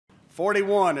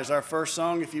41 is our first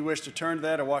song. If you wish to turn to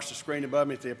that or watch the screen above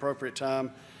me at the appropriate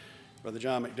time, Brother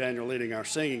John McDaniel leading our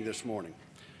singing this morning.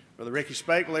 Brother Ricky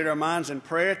Spake will lead our minds in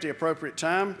prayer at the appropriate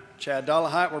time. Chad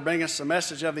Dollahite will bring us the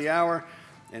message of the hour,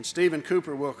 and Stephen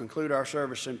Cooper will conclude our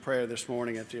service in prayer this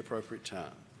morning at the appropriate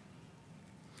time.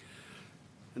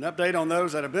 An update on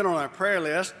those that have been on our prayer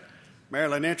list.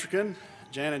 Marilyn Intrican,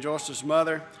 Jan and Joyce's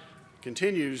mother,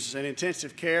 continues in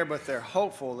intensive care, but they're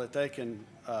hopeful that they can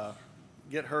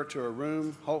get her to a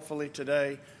room, hopefully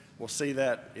today. We'll see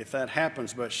that if that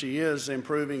happens, but she is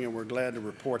improving, and we're glad to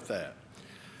report that.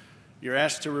 You're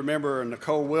asked to remember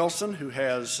Nicole Wilson, who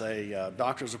has a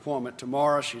doctor's appointment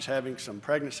tomorrow. She's having some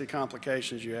pregnancy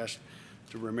complications. You're asked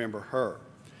to remember her.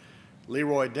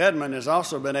 Leroy Dedman has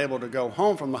also been able to go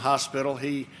home from the hospital.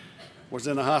 He was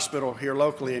in the hospital here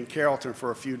locally in Carrollton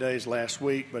for a few days last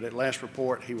week, but at last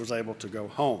report, he was able to go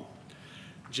home.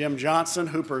 Jim Johnson,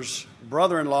 Hooper's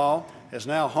brother-in-law, is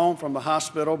now home from the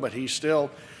hospital, but he still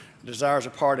desires a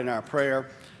part in our prayer,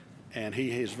 and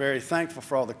he is very thankful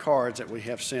for all the cards that we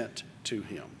have sent to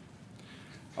him.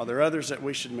 Are there others that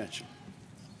we should mention?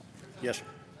 Yes, sir.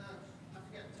 I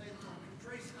forgot to say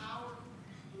Patrice Howard,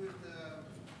 who is the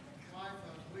wife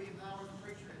of William Howard, the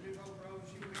preacher at New Hope Road.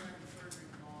 She will be having surgery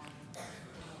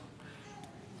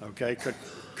tomorrow. Okay,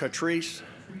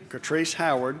 Catrice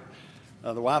Howard,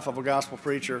 the wife of a gospel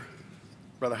preacher,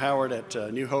 Brother Howard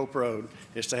at New Hope Road,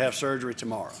 is to have surgery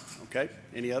tomorrow. Okay,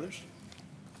 any others?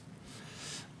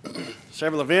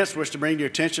 Several events wish to bring to your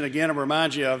attention again and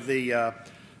remind you of the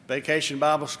Vacation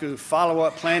Bible School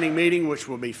follow-up planning meeting, which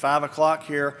will be 5 o'clock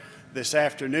here this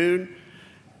afternoon.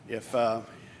 If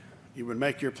you would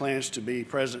make your plans to be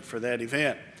present for that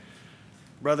event.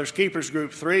 Brothers Keepers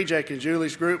Group 3, Jake and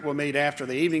Julie's group, will meet after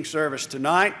the evening service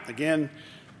tonight. Again,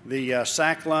 the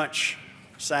sack lunch,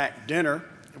 sack dinner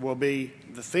will be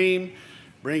the theme.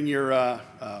 Bring your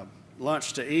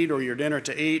lunch to eat or your dinner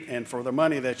to eat, and for the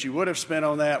money that you would have spent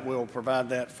on that, we'll provide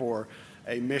that for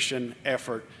a mission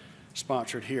effort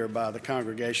sponsored here by the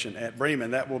congregation at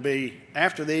Bremen. That will be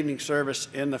after the evening service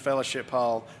in the Fellowship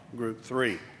Hall, Group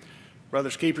 3.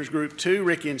 Brothers Keepers Group 2,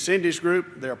 Ricky and Cindy's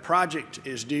group, their project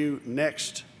is due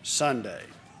next Sunday.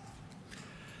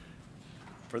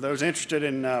 For those interested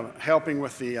in helping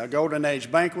with the Golden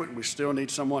Age Banquet, we still need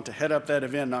someone to head up that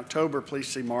event in October. Please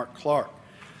see Mark Clark.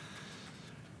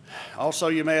 Also,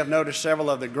 you may have noticed several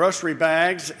of the grocery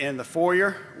bags in the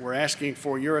foyer. We're asking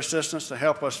for your assistance to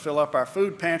help us fill up our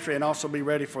food pantry and also be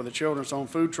ready for the Children's Own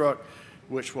Food Truck,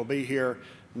 which will be here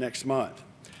next month.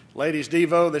 Ladies'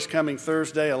 Devo this coming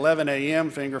Thursday, 11 a.m.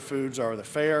 Finger foods are the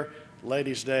fair.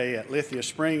 Ladies' Day at Lithia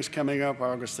Springs coming up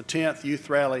August the 10th. Youth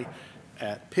Rally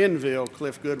at Pennville,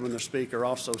 Cliff Goodwin the speaker,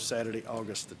 also Saturday,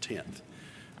 August the 10th.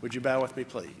 Would you bow with me,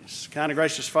 please? Kind and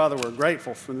gracious Father, we're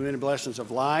grateful for the many blessings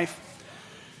of life.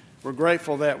 We're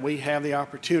grateful that we have the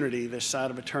opportunity this side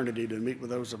of eternity to meet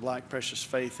with those of like precious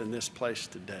faith in this place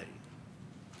today.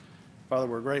 Father,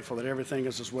 we're grateful that everything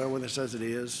is as well with us as it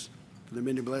is, for the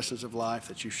many blessings of life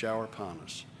that you shower upon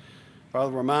us.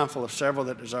 Father, we're mindful of several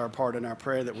that desire part in our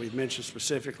prayer that we've mentioned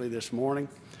specifically this morning.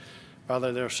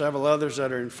 Father, there are several others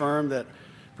that are infirm that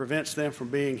prevents them from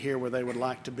being here where they would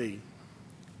like to be.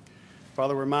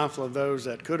 Father, we're mindful of those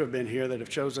that could have been here that have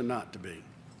chosen not to be.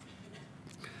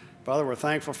 Father, we're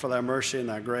thankful for thy mercy and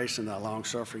thy grace and thy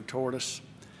long-suffering toward us.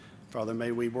 Father,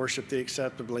 may we worship thee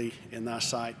acceptably in thy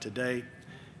sight today,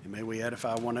 and may we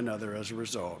edify one another as a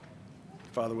result.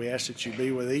 Father, we ask that you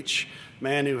be with each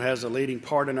man who has a leading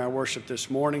part in our worship this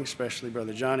morning, especially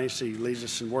Brother Johnny as he leads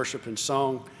us in worship and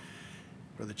song.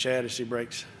 Brother Chad as he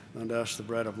breaks unto us the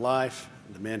bread of life,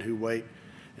 and the men who wait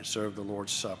and serve the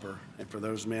Lord's Supper, and for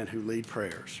those men who lead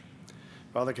prayers.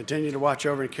 Father, continue to watch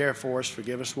over and care for us.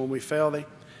 Forgive us when we fail thee.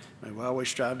 May we always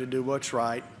strive to do what's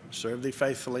right, serve thee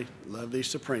faithfully, love thee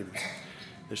supremely.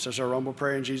 This is our humble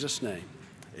prayer in Jesus' name.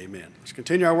 Amen. Let's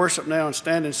continue our worship now and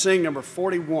stand and sing number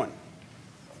 41.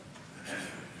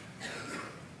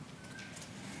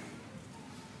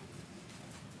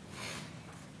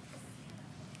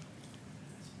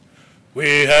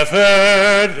 We have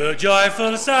heard the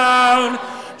joyful sound,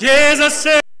 Jesus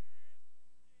said.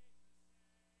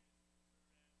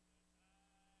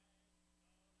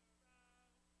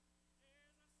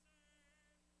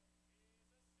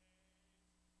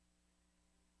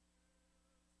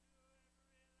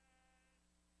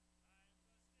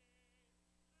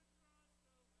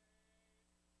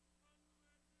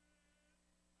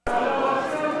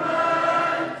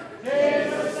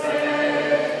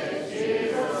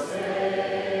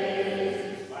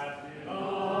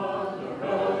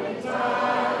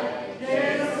 Time.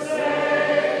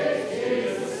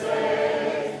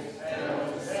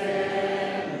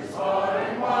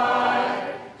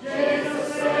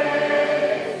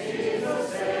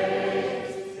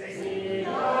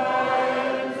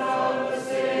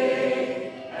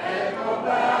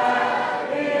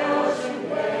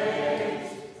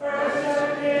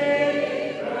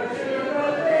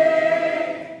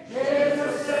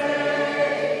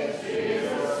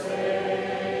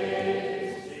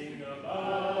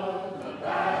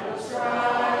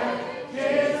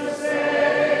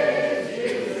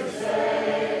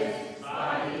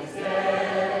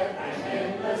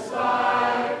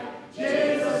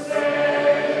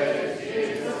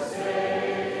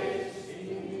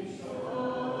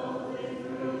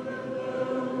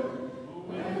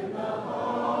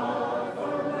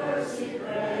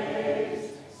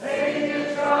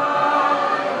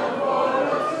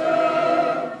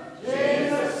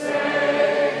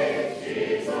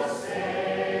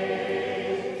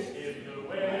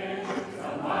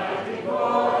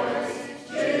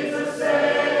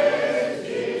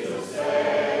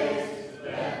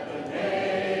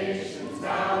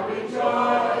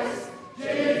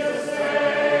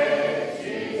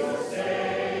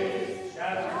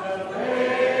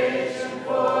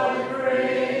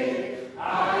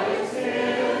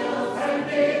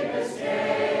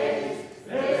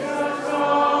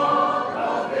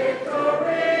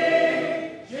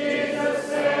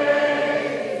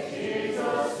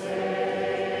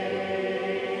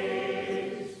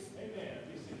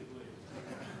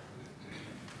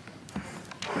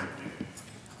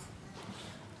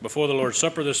 Before the Lord's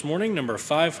Supper this morning, number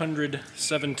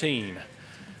 517.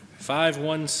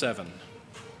 517.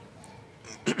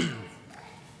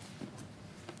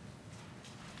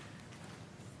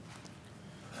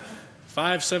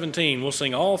 517, we'll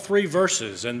sing all three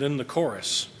verses and then the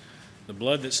chorus. The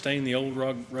blood that stained the old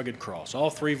rugged cross.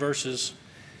 All three verses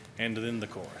and then the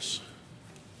chorus.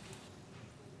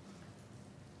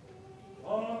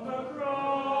 On the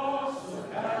cross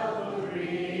of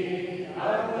Calvary,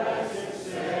 our blessed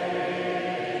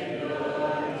Savior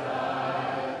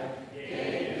died,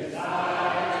 gave his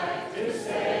life to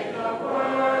save the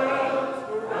world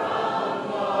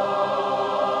from loss.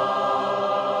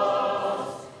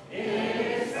 In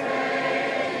his pain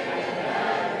and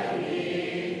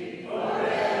agony, for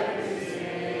every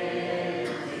sin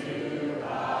to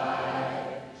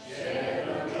die, shed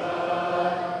the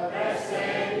blood that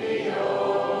stained the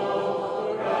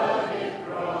old rugged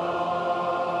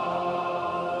cross.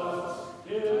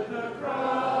 To the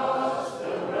cross,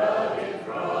 the rugged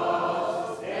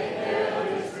cross, they nailed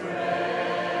his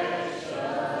precious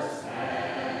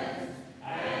hands,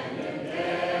 and in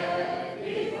death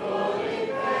he fully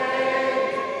paid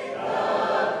the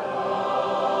cost.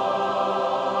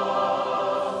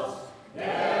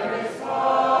 There is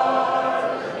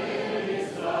pardon in his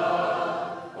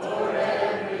love for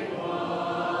everyone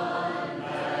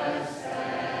that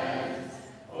stands,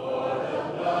 for the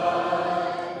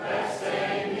blood that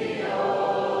stained the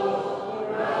old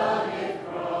rugged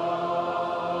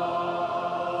cross.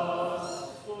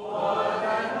 For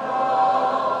that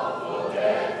awful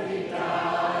death he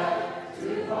died to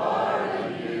pardon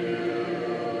you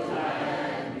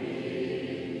and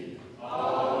me.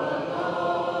 All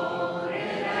alone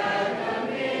in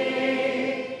agony,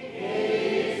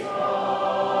 he's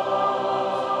lost,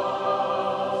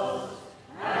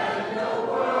 and the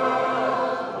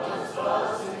world once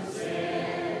lost in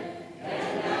sin can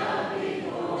now be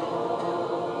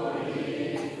wholly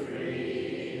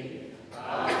free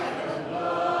by the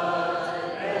blood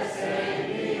that stained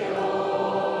the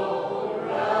old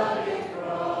rugged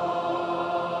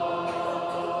cross.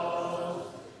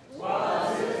 Was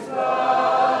his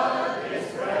blood, his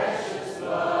precious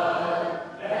blood,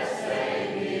 that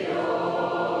stained the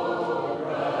old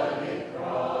rugged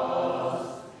cross?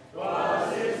 Was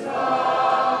his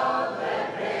love that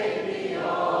paid the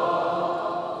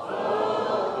awful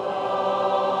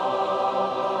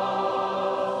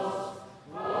cost?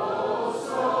 Oh,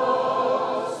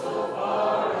 soul so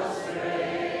far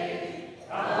astray,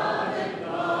 come and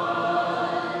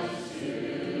plunge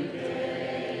today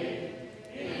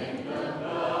in the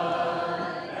blood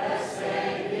that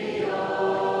stained the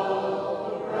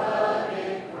old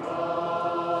rugged cross.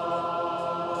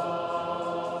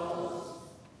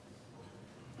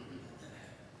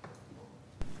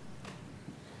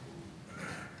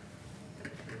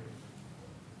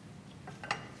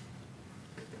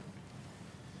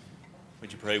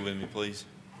 Would you pray with me, please?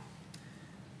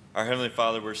 Our Heavenly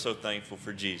Father, we're so thankful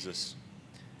for Jesus.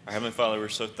 Our Heavenly Father, we're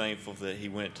so thankful that he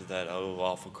went to that old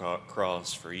awful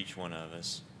cross for each one of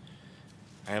us.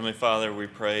 Our Heavenly Father, we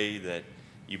pray that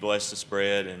you bless this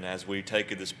bread, and as we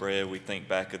take of this bread, we think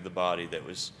back of the body that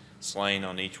was slain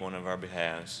on each one of our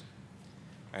behalves.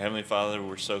 Our Heavenly Father,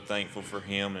 we're so thankful for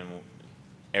him and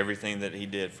everything that he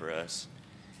did for us.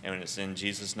 And it's in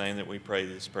Jesus' name that we pray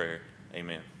this prayer.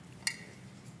 Amen.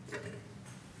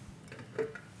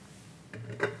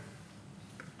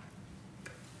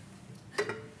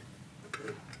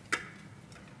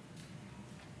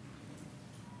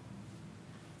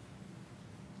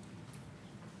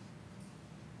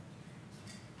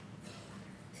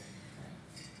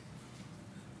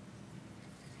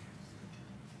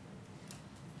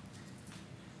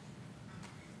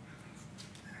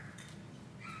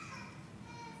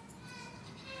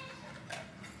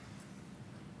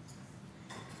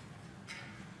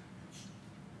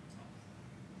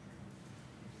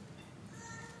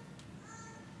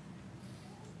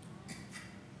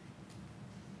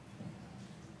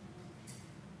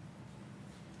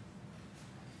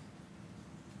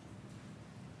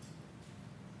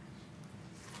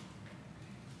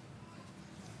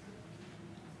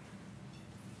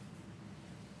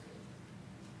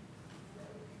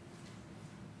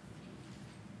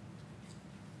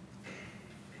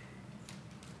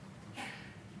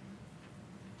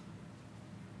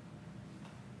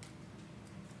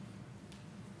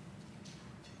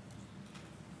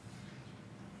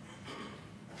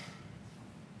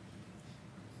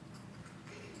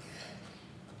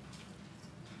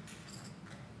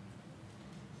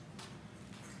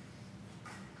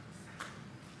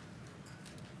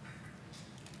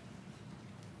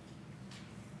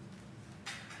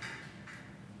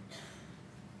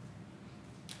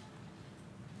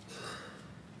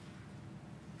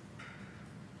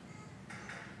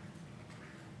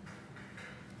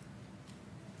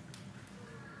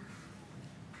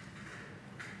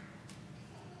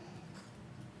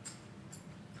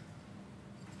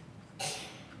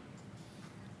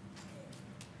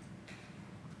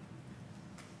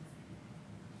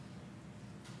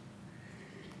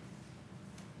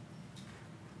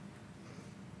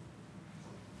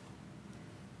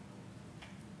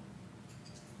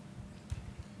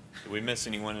 Did we miss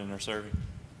anyone in our serving?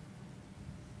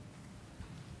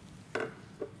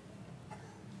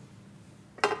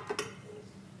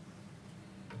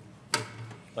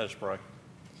 Let us pray.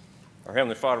 Our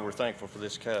Heavenly Father, we're thankful for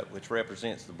this cup, which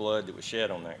represents the blood that was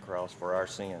shed on that cross for our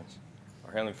sins.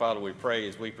 Our Heavenly Father, we pray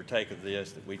as we partake of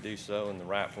this that we do so in the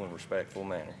rightful and respectful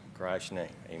manner. In Christ's name,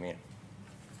 amen.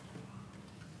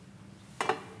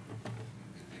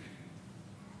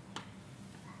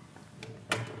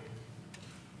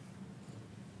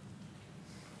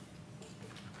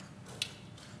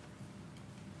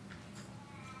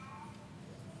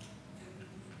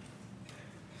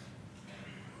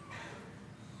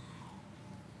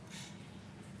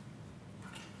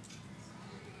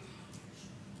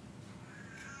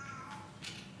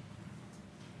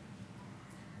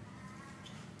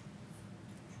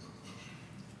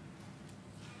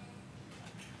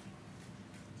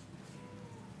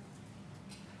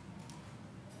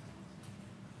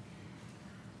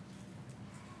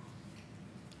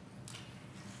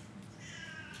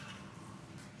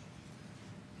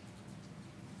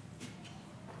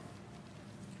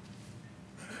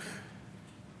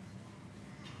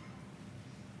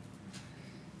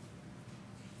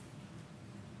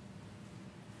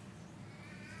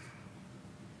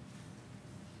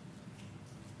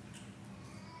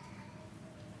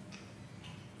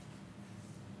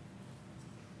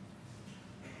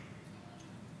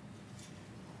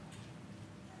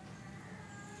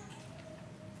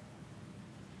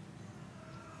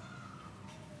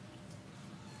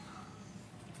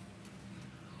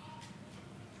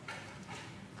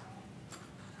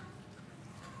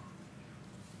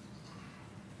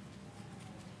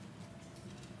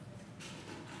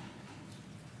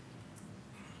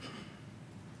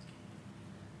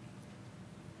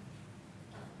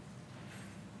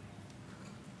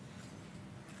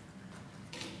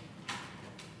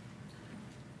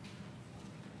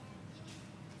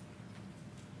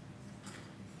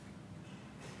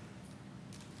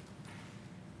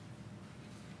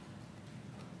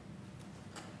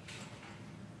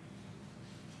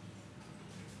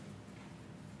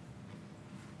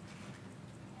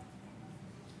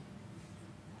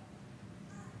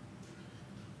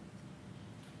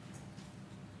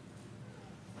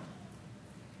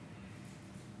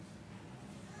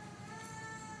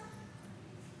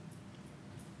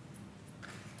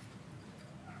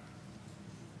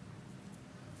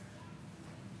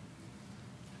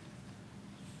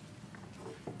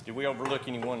 Did we overlook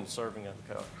anyone in serving of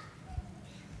the cup?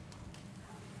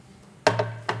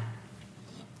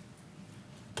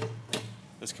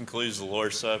 This concludes the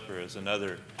Lord's Supper as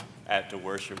another act of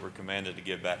worship. We're commanded to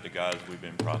give back to God as we've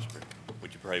been prospered.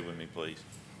 Would you pray with me, please?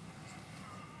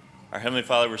 Our Heavenly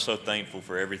Father, we're so thankful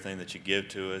for everything that you give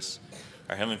to us.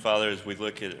 Our Heavenly Father, as we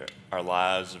look at our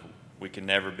lives, we can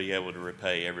never be able to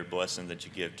repay every blessing that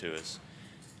you give to us.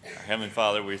 Our Heavenly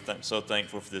Father, we're so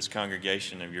thankful for this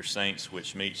congregation of your saints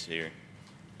which meets here.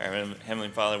 Our Heavenly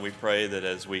Father, we pray that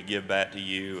as we give back to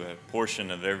you a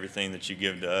portion of everything that you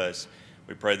give to us,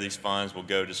 we pray these funds will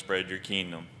go to spread your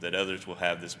kingdom, that others will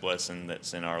have this blessing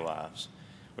that's in our lives.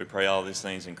 We pray all these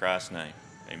things in Christ's name.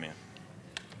 Amen.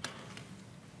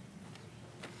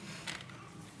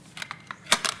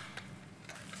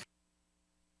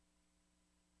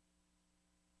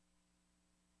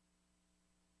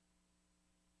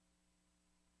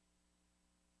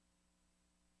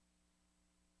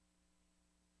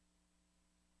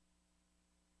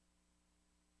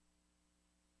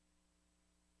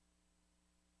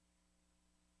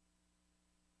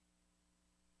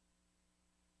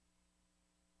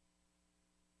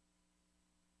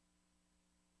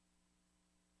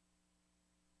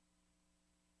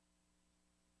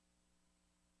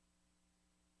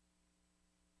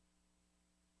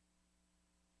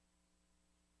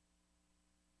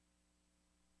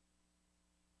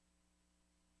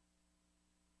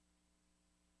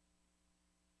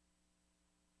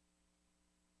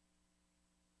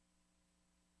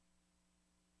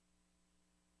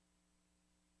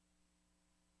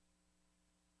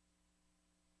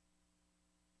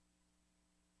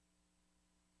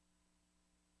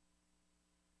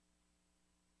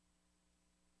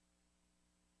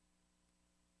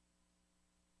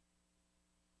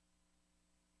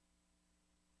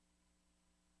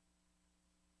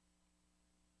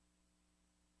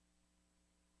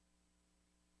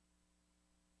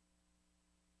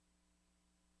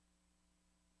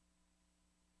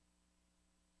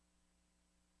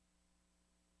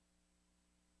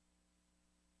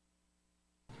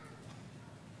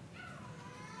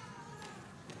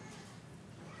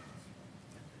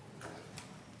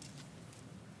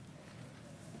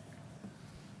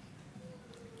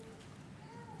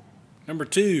 Number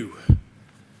 2,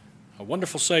 A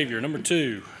Wonderful Savior. Number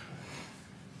 2.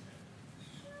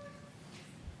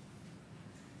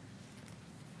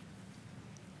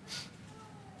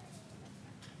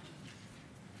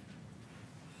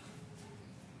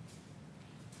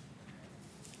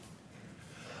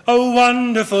 A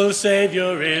wonderful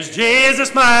Savior is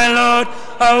Jesus, my Lord.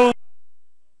 Oh,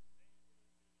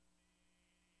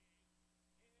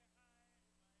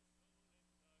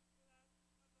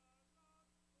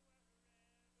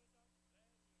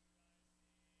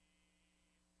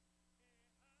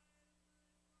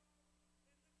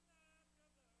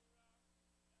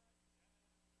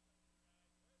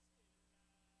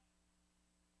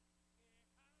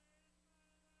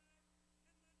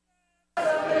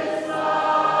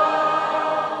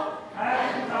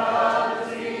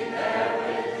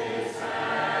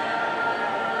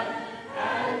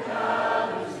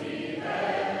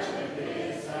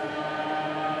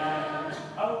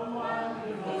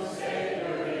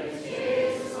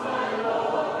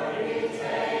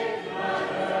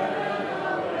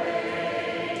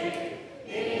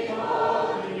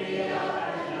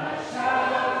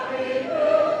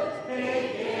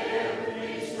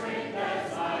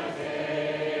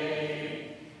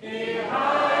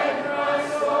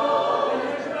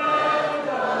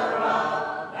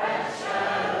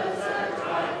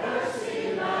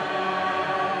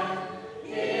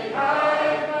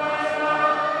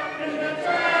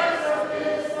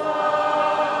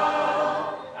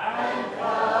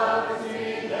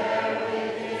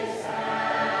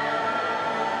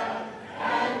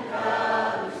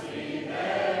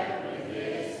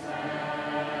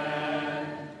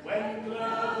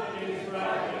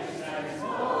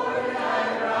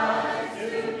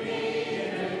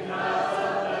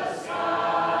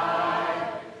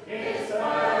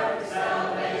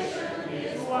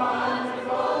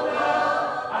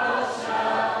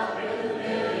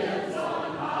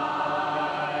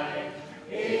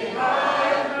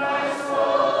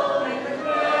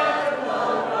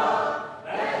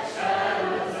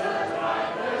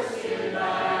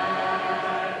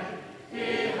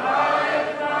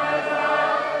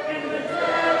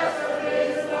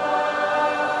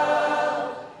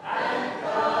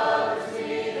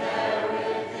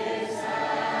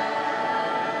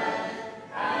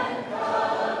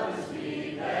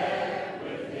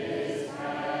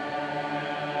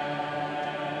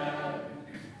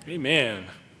 amen.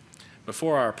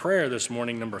 Before our prayer this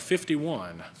morning, number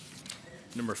 51.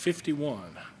 Number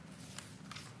 51.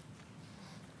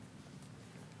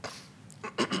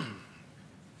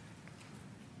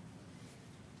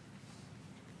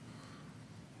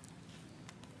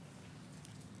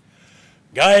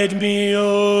 Guide me,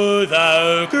 O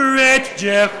thou great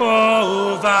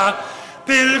Jehovah,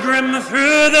 pilgrim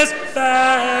through this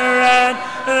barren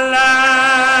land.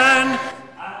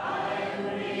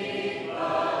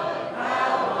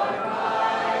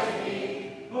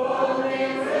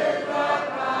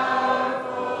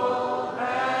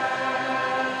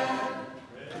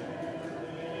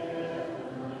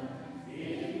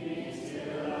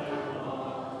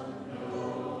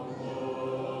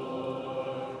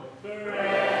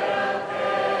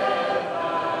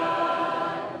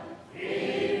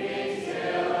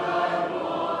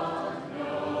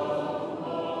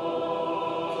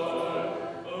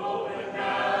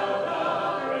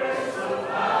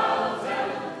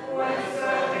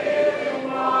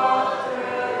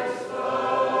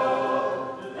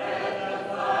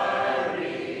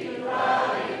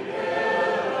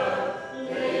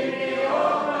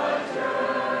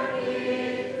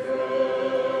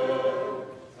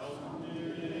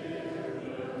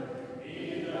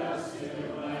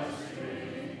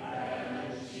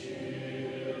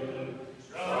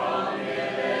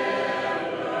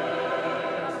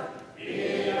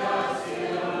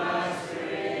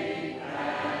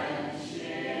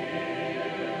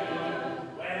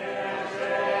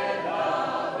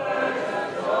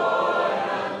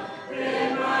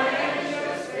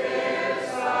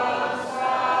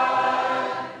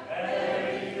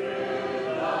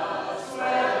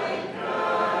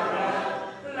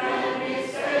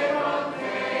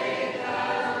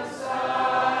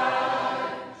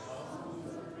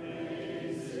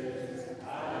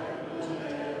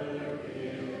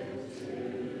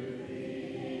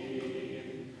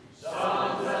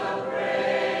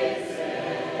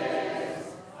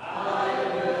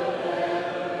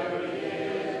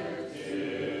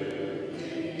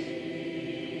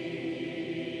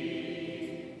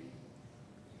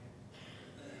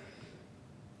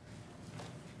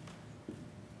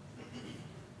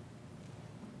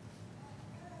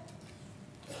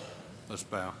 Let's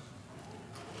bow.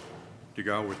 Dear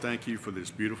God, we thank you for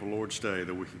this beautiful Lord's Day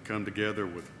that we can come together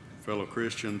with fellow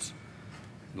Christians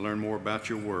and learn more about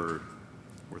your word.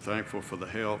 We're thankful for the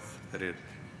health that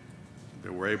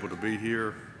we're able to be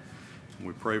here, and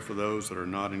we pray for those that are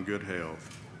not in good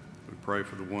health. We pray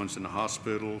for the ones in the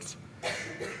hospitals,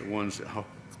 the ones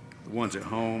at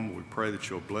home. We pray that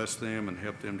you'll bless them and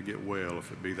help them to get well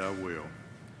if it be thy will.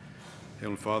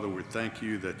 Heavenly Father, we thank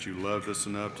you that you loved us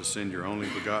enough to send your only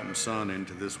begotten Son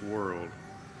into this world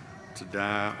to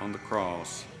die on the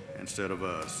cross instead of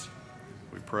us.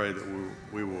 We pray that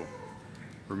we will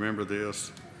remember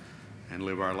this and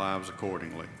live our lives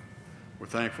accordingly. We're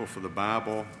thankful for the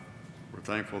Bible. We're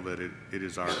thankful that it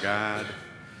is our guide,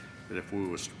 that if we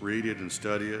will read it and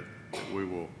study it, that we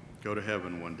will go to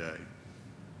heaven one day.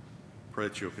 Pray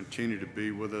that you'll continue to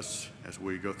be with us as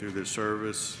we go through this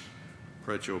service.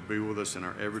 Pray that you'll be with us in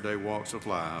our everyday walks of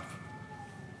life.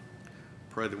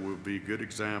 Pray that we'll be good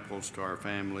examples to our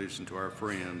families and to our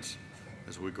friends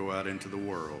as we go out into the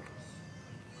world.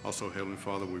 Also, Heavenly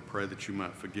Father, we pray that you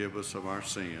might forgive us of our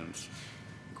sins.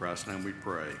 In Christ's name we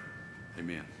pray.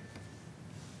 Amen.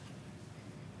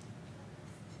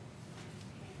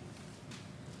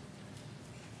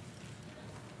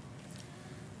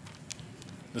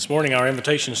 This morning, our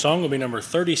invitation song will be number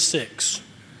 36.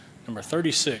 Number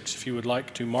 36, if you would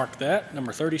like to mark that,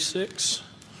 number 36.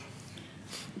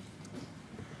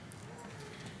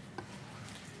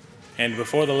 And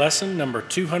before the lesson, number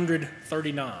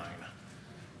 239.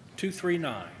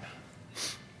 239.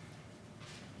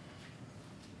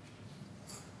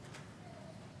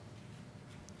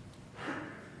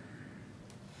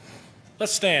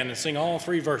 Let's stand and sing all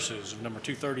three verses of number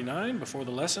 239 before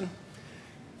the lesson.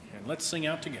 And let's sing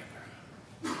out together.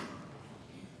 The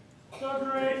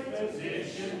great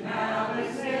physician now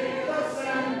is here, the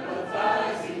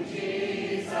sympathizing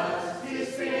Jesus. He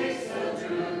speaks the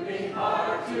drooping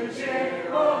heart to cheer.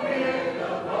 Oh, hear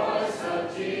the voice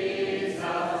of Jesus.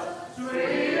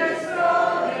 Sweetest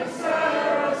note in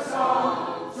seraph's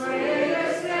song,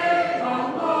 sweetest name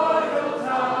on mortal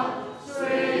tongue,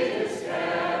 sweetest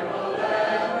carol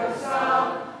ever sung.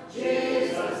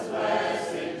 Jesus,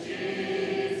 blessed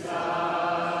Jesus.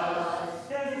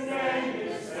 His name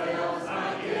dispels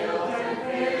my guilt and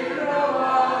fear. No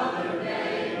other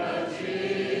name but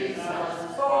Jesus.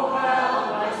 Oh, how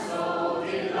my soul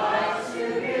delights to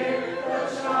hear the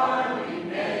charming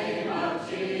name of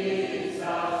Jesus.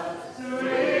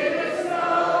 Sweetest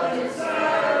note in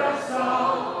seraph's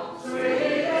song,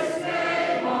 sweetest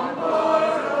name on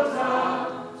mortal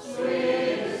tongue,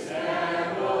 sweetest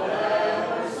carol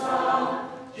ever sung.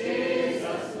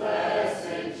 Jesus,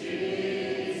 blessed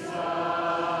Jesus.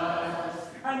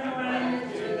 And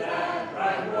when to that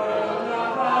bright world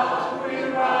above we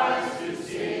rise to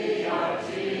see our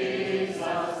Jesus,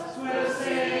 we'll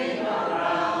sing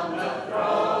around the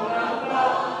throne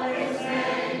above His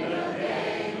name, the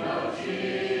name of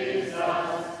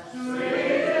Jesus.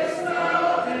 Sweetest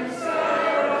note in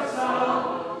seraph's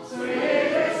song,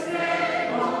 sweetest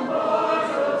name on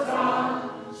mortal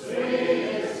tongue,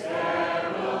 sweetest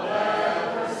carol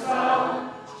ever sung.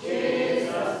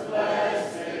 Jesus,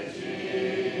 blessed Jesus.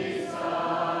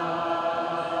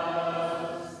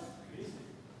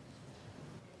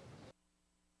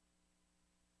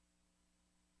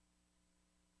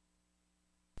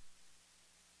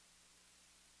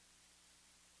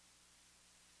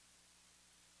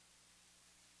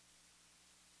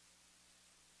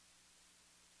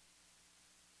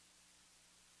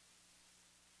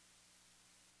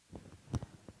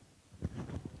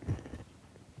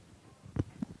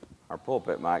 Our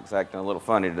pulpit mic's acting a little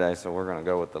funny today, so we're going to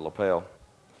go with the lapel.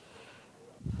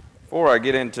 Before I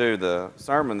get into the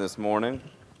sermon this morning,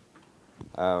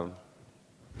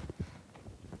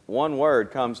 one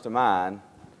word comes to mind,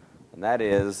 and that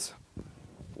is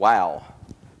wow.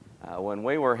 When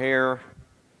we were here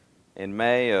in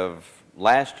May of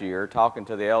last year talking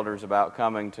to the elders about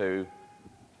coming to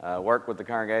work with the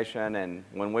congregation, and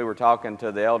when we were talking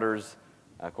to the elders,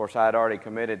 of course, I had already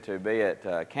committed to be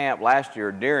at camp last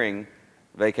year during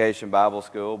Vacation Bible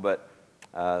School, but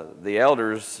the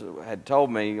elders had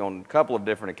told me on a couple of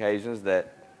different occasions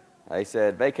that they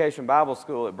said, Vacation Bible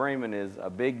School at Bremen is a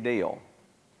big deal.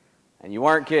 And you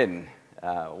weren't kidding.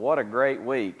 What a great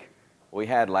week we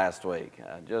had last week.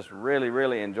 Just really,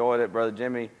 really enjoyed it. Brother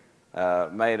Jimmy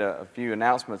made a few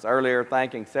announcements earlier,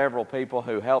 thanking several people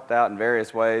who helped out in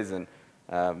various ways, and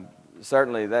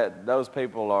certainly those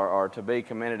people are to be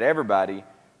commended. Everybody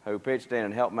who pitched in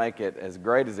and helped make it as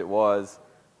great as it was.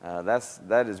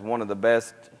 That is one of the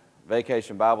best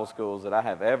Vacation Bible Schools that I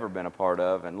have ever been a part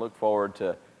of, and look forward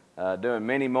to doing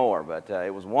many more. But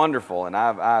it was wonderful, and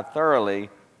I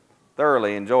thoroughly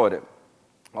enjoyed it.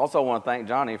 I also want to thank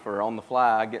Johnny for on the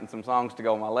fly getting some songs to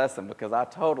go with my lesson, because I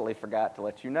totally forgot to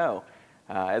let you know.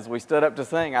 As we stood up to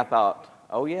sing, I thought,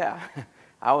 oh yeah,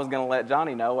 I was going to let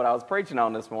Johnny know what I was preaching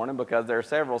on this morning, because there are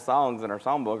several songs in our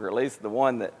songbook, or at least the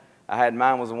one that I had in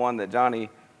mind was the one that Johnny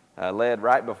led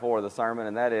right before the sermon,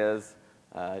 and that is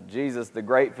Jesus, the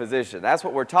great physician. That's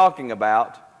what we're talking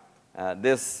about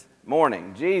this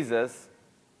morning. Jesus,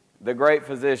 the great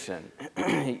physician.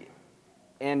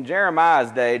 In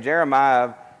Jeremiah's day,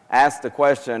 Jeremiah asked the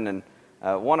question, and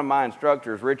one of my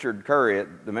instructors, Richard Curry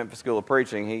at the Memphis School of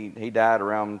Preaching, he died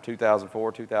around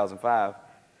 2004, 2005.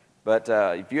 But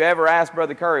if you ever ask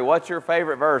Brother Curry, what's your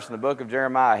favorite verse in the book of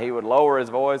Jeremiah, he would lower his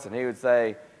voice and he would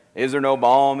say, is there no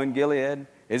balm in Gilead?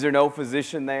 Is there no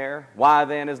physician there? Why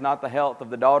then is not the health of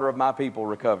the daughter of my people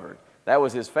recovered? That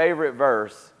was his favorite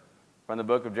verse from the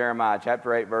book of Jeremiah,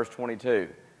 chapter 8, verse 22.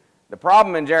 The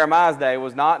problem in Jeremiah's day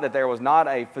was not that there was not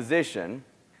a physician.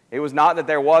 It was not that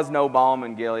there was no balm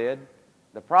in Gilead.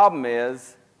 The problem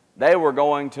is they were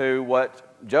going to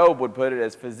what Job would put it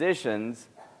as physicians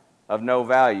of no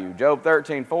value. Job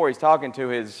 13:4, he's talking to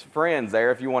his friends there,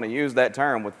 if you want to use that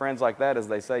term. With friends like that, as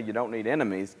they say, you don't need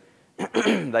enemies.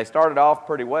 They started off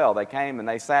pretty well. They came and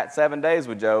they sat 7 days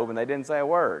with Job and they didn't say a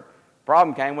word. The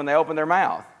problem came when they opened their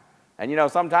mouth. And you know,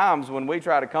 sometimes when we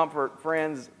try to comfort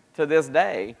friends to this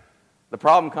day, the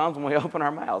problem comes when we open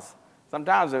our mouths.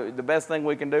 Sometimes the best thing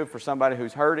we can do for somebody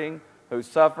who's hurting, who's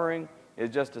suffering, is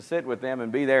just to sit with them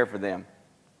and be there for them.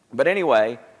 But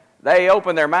anyway, they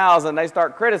open their mouths and they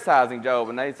start criticizing Job,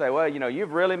 and they say, well, you know,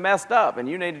 you've really messed up and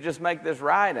you need to just make this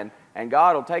right, and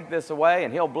God will take this away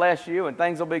and he'll bless you and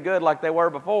things will be good like they were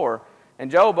before. And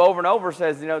Job over and over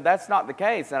says, you know, that's not the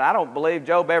case. And I don't believe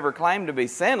Job ever claimed to be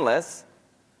sinless,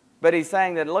 but he's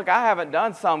saying that, look, I haven't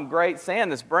done some great sin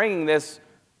that's bringing this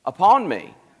upon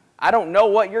me. I don't know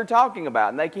what you're talking about.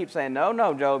 And they keep saying,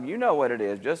 no, Job, you know what it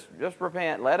is. Just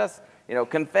repent. Let us, you know,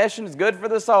 confession is good for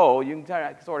the soul. You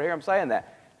can sort of hear him saying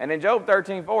that. And in Job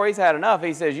 13:4, he's had enough.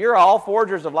 He says, you're all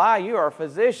forgers of lie. You are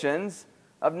physicians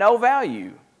of no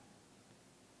value.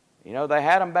 You know, they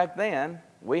had them back then.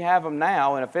 We have them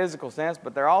now in a physical sense,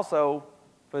 but they're also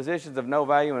physicians of no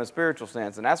value in a spiritual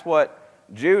sense. And that's what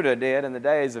Judah did in the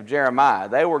days of Jeremiah.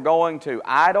 They were going to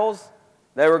idols.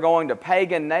 They were going to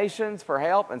pagan nations for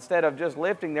help instead of just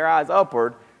lifting their eyes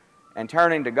upward and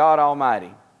turning to God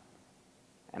Almighty.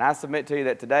 And I submit to you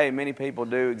that today many people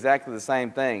do exactly the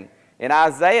same thing. In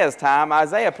Isaiah's time,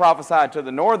 Isaiah prophesied to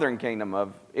the northern kingdom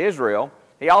of Israel.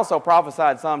 He also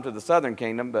prophesied some to the southern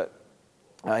kingdom, but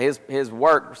his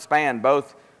work spanned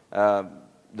both the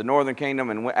northern kingdom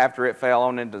and after it fell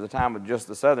on into the time of just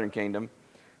the southern kingdom.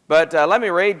 But let me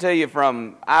read to you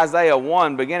from Isaiah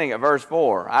 1, beginning at verse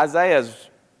 4. Isaiah's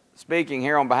speaking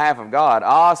here on behalf of God.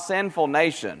 Ah, sinful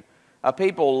nation, a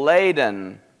people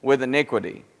laden with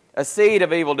iniquity, a seed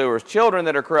of evildoers, children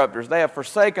that are corrupters. They have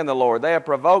forsaken the Lord. They have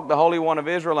provoked the Holy One of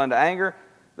Israel unto anger.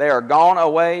 They are gone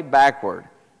away backward.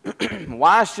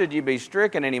 Why should you be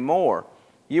stricken any more?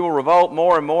 You will revolt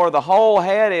more and more. The whole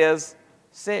head is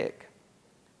sick,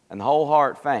 and the whole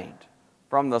heart faint.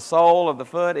 From the sole of the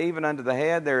foot even unto the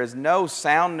head, there is no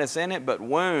soundness in it, but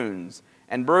wounds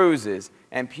and bruises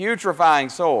and putrefying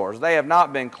sores. They have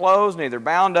not been closed, neither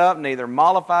bound up, neither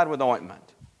mollified with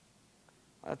ointment.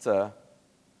 That's a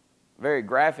very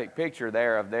graphic picture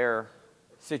there of their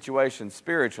situation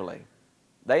spiritually.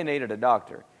 They needed a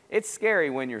doctor. It's scary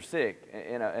when you're sick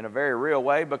in a very real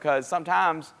way, because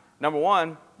sometimes, number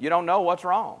one, you don't know what's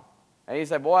wrong. And you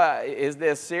say, boy, is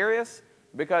this serious?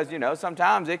 Because, you know,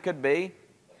 sometimes it could be.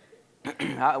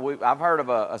 I've heard of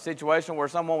a situation where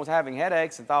someone was having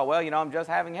headaches and thought, well, you know, I'm just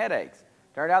having headaches.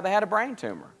 Turned out they had a brain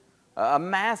tumor, a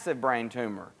massive brain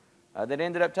tumor that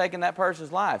ended up taking that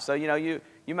person's life. So, you know, you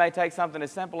may take something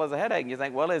as simple as a headache and you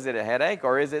think, well, is it a headache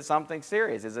or is it something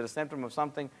serious? Is it a symptom of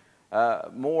something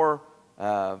more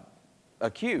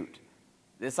acute?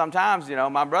 Sometimes, you know,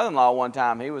 my brother-in-law one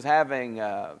time, he was having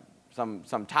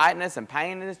some tightness and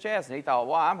pain in his chest, and he thought,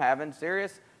 well, I'm having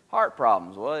serious heart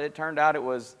problems. Well, it turned out it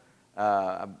was,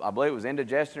 I believe it was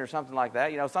indigestion or something like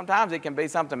that. You know, sometimes it can be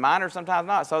something minor, sometimes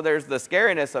not. So there's the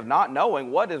scariness of not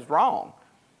knowing what is wrong.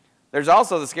 There's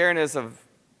also the scariness of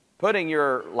putting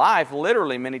your life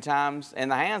literally many times in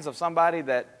the hands of somebody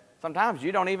that sometimes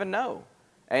you don't even know.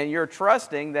 And you're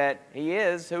trusting that he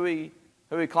is who he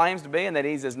claims to be and that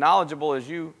he's as knowledgeable as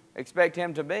you expect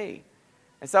him to be.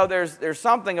 And so there's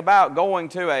something about going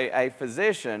to a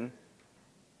physician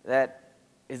that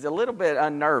is a little bit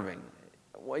unnerving.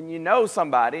 When you know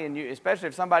somebody, and especially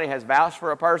if somebody has vouched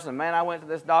for a person, man, I went to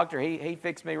this doctor, he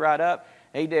fixed me right up,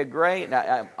 he did great. And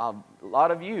a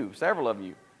lot of you, several of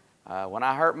you, When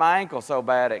I hurt my ankle so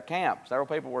bad at camp, several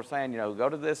people were saying, go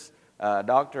to this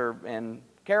doctor in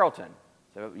Carrollton.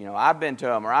 So, I've been to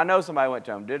him, or I know somebody went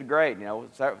to him, did great.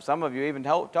 Some of you even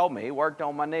told me he worked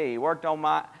on my knee, he worked on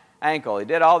my ankle, he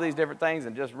did all these different things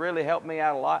and just really helped me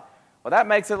out a lot. Well, that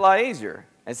makes it a lot easier.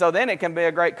 And so then it can be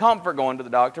a great comfort going to the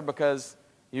doctor because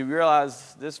you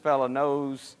realize this fellow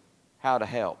knows how to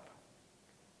help.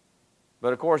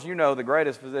 But of course, the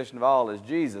greatest physician of all is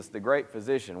Jesus, the great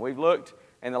physician. We've looked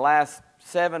in the last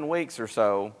 7 weeks or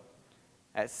so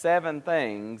at 7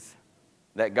 things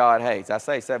that God hates. I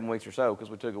say 7 weeks or so because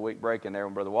we took a week break in there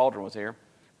when Brother Waldron was here.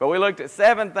 But we looked at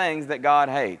 7 things that God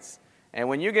hates. And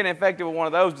when you get infected with one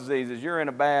of those diseases, you're in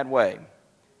a bad way.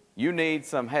 You need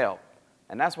some help.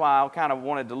 And that's why I kind of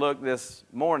wanted to look this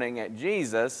morning at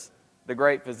Jesus, the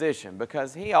great physician,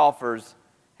 because he offers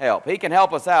help. He can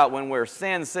help us out when we're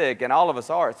sin sick, and all of us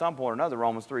are at some point or another,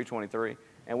 Romans 3:23,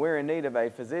 and we're in need of a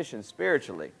physician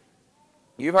spiritually.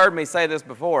 You've heard me say this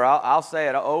before. I'll say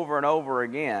it over and over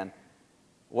again.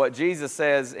 What Jesus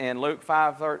says in Luke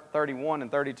 5:31 and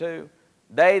 32,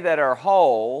 they that are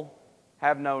whole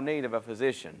have no need of a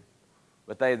physician,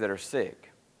 but they that are sick.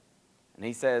 And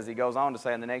he goes on to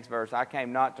say in the next verse, I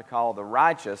came not to call the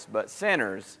righteous, but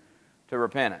sinners to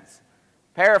repentance.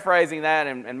 Paraphrasing that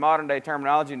in modern day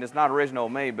terminology, and it's not original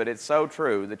to me, but it's so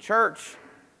true. The church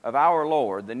of our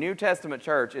Lord, the New Testament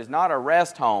church, is not a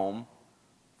rest home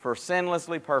for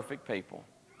sinlessly perfect people,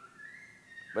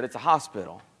 but it's a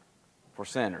hospital for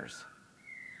sinners.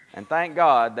 And thank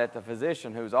God that the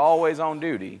physician who's always on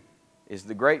duty is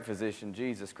the great physician,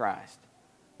 Jesus Christ.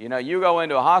 You go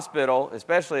into a hospital,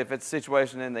 especially if it's a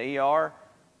situation in the ER,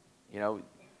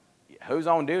 who's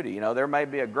on duty? There may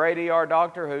be a great ER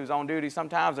doctor who's on duty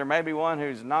sometimes. There may be one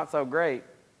who's not so great.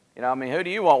 Who do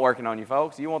you want working on you,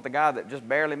 folks? You want the guy that just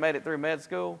barely made it through med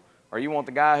school? Or you want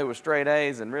the guy who was straight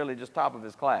A's and really just top of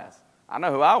his class? I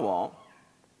know who I want.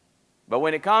 But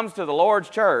when it comes to the Lord's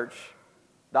church,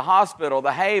 the hospital,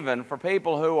 the haven for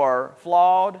people who are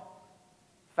flawed,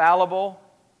 fallible,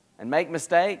 and make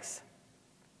mistakes,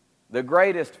 the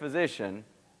greatest physician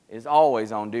is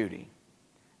always on duty.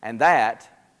 And that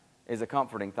is a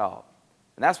comforting thought.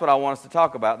 And that's what I want us to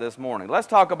talk about this morning. Let's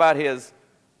talk about his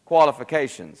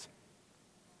qualifications.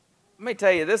 Let me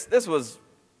tell you,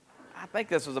 I think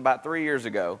this was about 3 years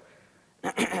ago.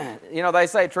 They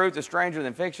say truth is stranger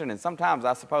than fiction, and sometimes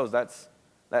I suppose that's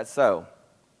so.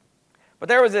 But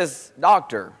there was this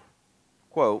doctor,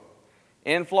 quote,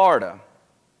 in Florida.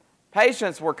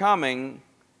 Patients were coming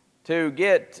to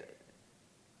get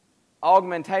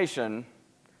augmentation,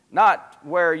 not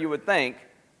where you would think,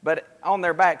 but on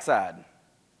their backside,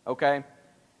 okay?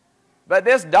 But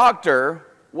this doctor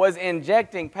was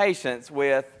injecting patients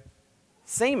with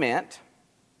cement,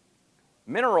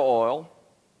 mineral oil,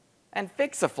 and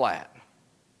Fix-A-Flat.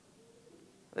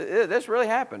 This really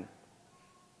happened.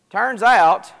 Turns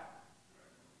out,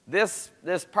 this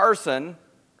person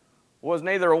was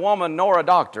neither a woman nor a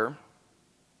doctor,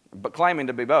 but claiming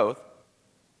to be both.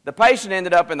 The patient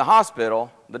ended up in the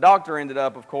hospital. The doctor ended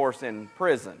up, of course, in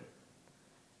prison.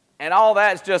 And all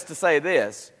that's just to say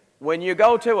this. When you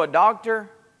go to a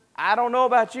doctor, I don't know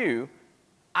about you,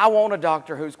 I want a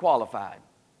doctor who's qualified.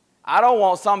 I don't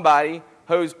want somebody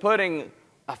who's putting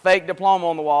a fake diploma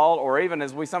on the wall, or even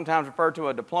as we sometimes refer to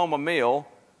a diploma mill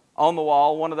on the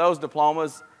wall, one of those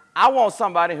diplomas. I want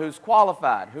somebody who's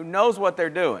qualified, who knows what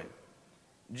they're doing.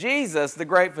 Jesus, the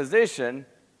great physician,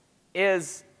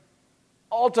 is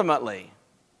ultimately,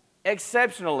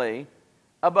 exceptionally,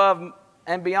 above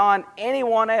and beyond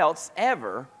anyone else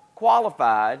ever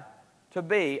qualified to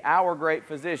be our great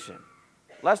physician.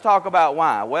 Let's talk about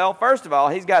why. Well, first of all,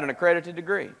 he's got an accredited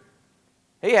degree.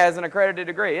 He has an accredited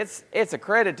degree. It's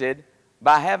accredited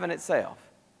by heaven itself.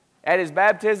 At his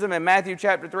baptism in Matthew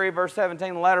chapter 3, verse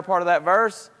 17, the latter part of that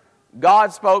verse,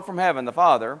 God spoke from heaven, the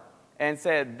Father, and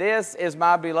said, "This is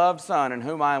my beloved Son, in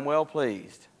whom I am well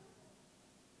pleased.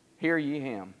 Hear ye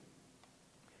him."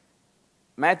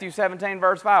 Matthew 17,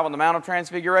 verse 5, on the Mount of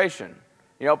Transfiguration.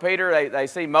 Peter, they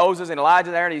see Moses and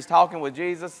Elijah there, and he's talking with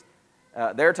Jesus.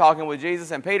 They're talking with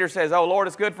Jesus, and Peter says, "Oh, Lord,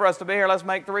 it's good for us to be here. Let's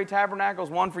make 3 tabernacles,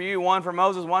 one for you, one for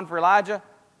Moses, one for Elijah."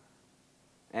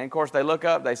 And, of course, they look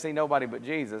up. They see nobody but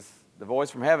Jesus. The voice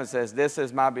from heaven says, "This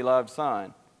is my beloved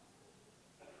Son."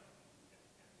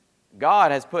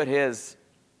 God has put his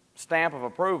stamp of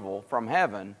approval from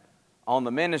heaven on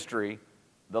the ministry,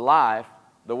 the life,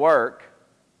 the work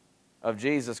of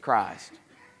Jesus Christ.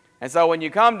 And so when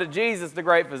you come to Jesus, the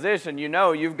great physician, you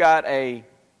know you've got a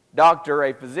doctor,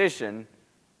 a physician,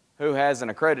 who has an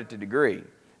accredited degree.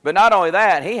 But not only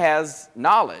that, he has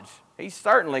knowledge. He's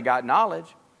certainly got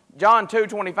knowledge. John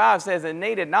 2:25 says, "It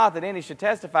needed not that any should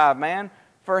testify of man,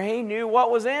 for he knew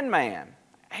what was in man."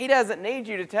 He doesn't need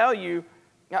you to tell you.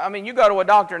 I mean, you go to a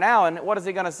doctor now, and what is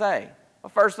he going to say? The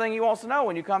first thing he wants to know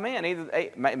when you come in,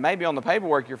 either maybe on the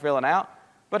paperwork you're filling out,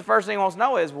 but the first thing he wants to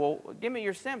know is, well, give me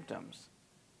your symptoms.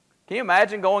 Can you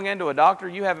imagine going into a doctor,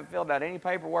 you haven't filled out any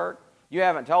paperwork, you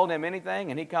haven't told him anything,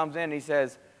 and he comes in and he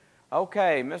says,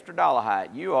 "Okay, Mr.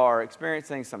 Dollahite, you are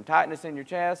experiencing some tightness in your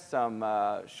chest, some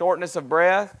shortness of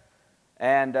breath,"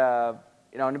 and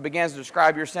and it begins to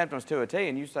describe your symptoms to a T,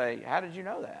 and you say, "How did you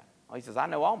know that?" Well, he says, "I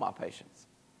know all my patients."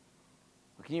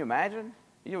 Well, can you imagine?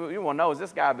 You want to know, has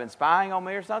this guy been spying on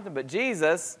me or something? But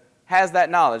Jesus has that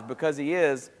knowledge because he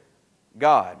is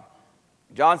God.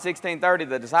 John 16:30,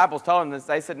 the disciples told him this.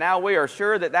 They said, "Now we are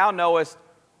sure that thou knowest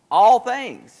all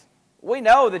things." We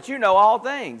know that you know all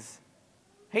things.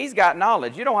 He's got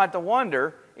knowledge. You don't have to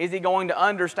wonder, is he going to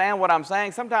understand what I'm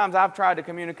saying? Sometimes I've tried to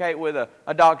communicate with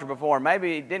a doctor before.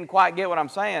 Maybe he didn't quite get what I'm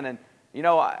saying. And,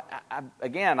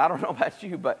 again, I don't know about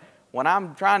you, but when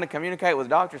I'm trying to communicate with a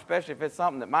doctor, especially if it's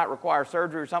something that might require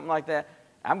surgery or something like that,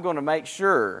 I'm going to make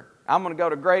sure, I'm going to go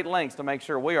to great lengths to make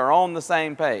sure we are on the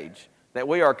same page, that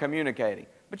we are communicating.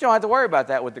 But you don't have to worry about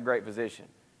that with the great physician,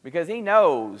 because he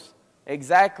knows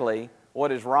exactly what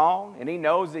is wrong, and he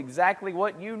knows exactly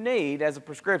what you need as a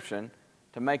prescription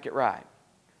to make it right.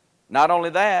 Not only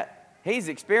that, he's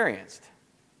experienced.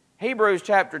 Hebrews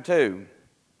chapter 2.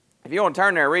 If you want to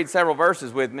turn there and read several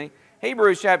verses with me,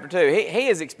 Hebrews chapter 2, he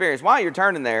is experienced. While you're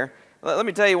turning there, let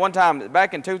me tell you one time,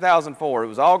 back in 2004, it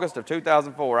was August of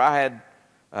 2004, I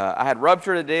had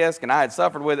ruptured a disc, and I had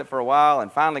suffered with it for a while,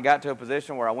 and finally got to a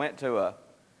position where I went to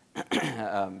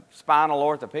a spinal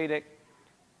orthopedic.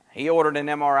 He ordered an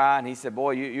MRI, and he said,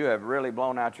 "Boy, you have really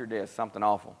blown out your disc, something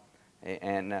awful."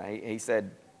 And he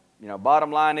said, "Bottom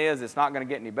line is, it's not going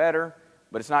to get any better,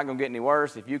 but it's not going to get any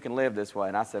worse if you can live this way."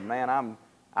 And I said, "Man,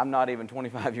 I'm not even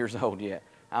 25 years old yet.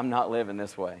 I'm not living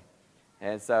this way."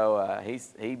 And so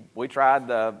we tried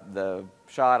the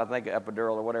shot, I think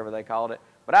epidural or whatever they called it,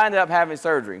 but I ended up having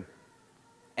surgery.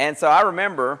 And so I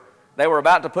remember they were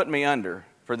about to put me under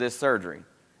for this surgery.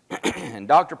 And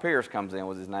Dr. Pierce comes in,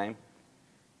 was his name.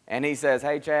 And he says,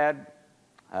 "Hey, Chad,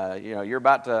 they're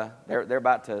about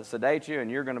to sedate you, and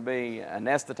you're going to be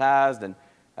anesthetized,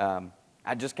 and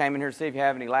I just came in here to see if you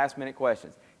have any last-minute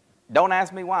questions." Don't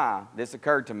ask me why this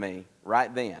occurred to me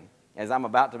right then, as I'm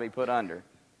about to be put under.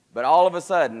 But all of a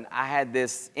sudden, I had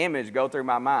this image go through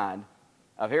my mind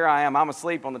of, here I am, I'm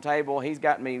asleep on the table, he's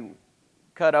got me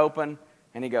cut open,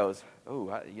 and he goes,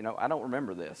 "Ooh, I don't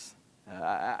remember this.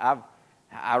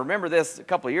 I remember this a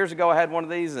couple of years ago. I had one of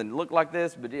these and it looked like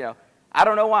this, but I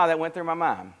don't know why that went through my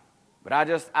mind. But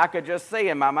I could just see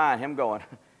in my mind him going,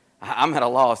 I'm at a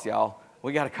loss, y'all.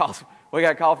 We got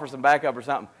to call for some backup or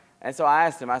something." And so I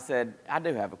asked him, I said, "I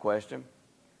do have a question."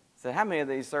 I said, "How many of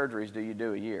these surgeries do you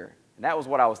do a year?" And that was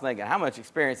what I was thinking. How much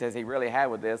experience has he really had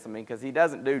with this? I mean, because he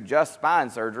doesn't do just spine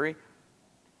surgery.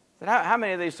 I said, how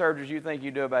many of these surgeries do you think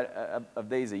you do of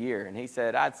these a year? And he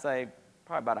said, "I'd say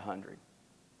probably about 100.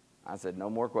 I said, "No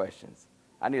more questions."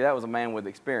 I knew that was a man with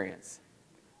experience.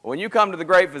 When you come to the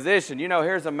great physician,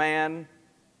 here's a man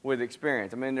with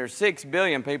experience. I mean, there's 6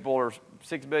 billion people, or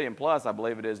 6 billion plus, I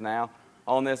believe it is now,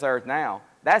 on this earth now.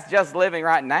 That's just living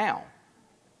right now.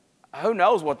 Who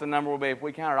knows what the number will be if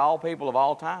we counted all people of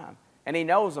all time. And he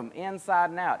knows them inside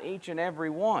and out, each and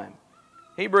every one.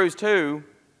 Hebrews 2,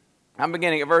 I'm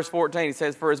beginning at verse 14. He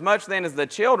says, "For as much then as the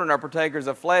children are partakers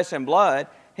of flesh and blood,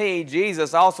 he,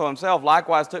 Jesus, also himself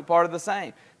likewise took part of the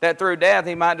same, that through death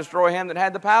he might destroy him that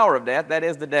had the power of death, that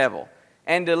is, the devil,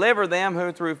 and deliver them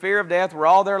who through fear of death were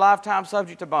all their lifetime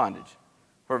subject to bondage.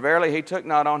 For verily he took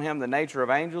not on him the nature of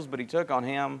angels, but he took on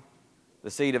him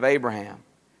the seed of Abraham.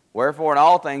 Wherefore in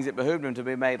all things it behooved him to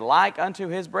be made like unto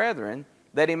his brethren,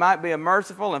 that he might be a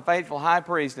merciful and faithful high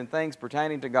priest in things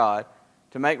pertaining to God,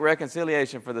 to make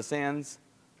reconciliation for the sins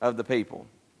of the people.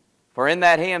 For in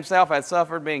that he himself hath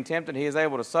suffered, being tempted, he is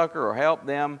able to succor or help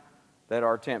them that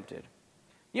are tempted."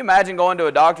 You imagine going to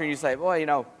a doctor and you say, "Boy,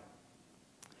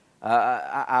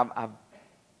 I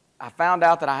found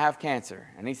out that I have cancer."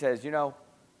 And he says,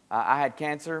 I had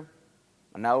cancer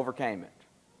and I overcame it."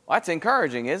 Well, that's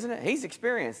encouraging, isn't it? He's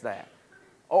experienced that.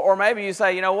 Or maybe you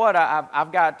say,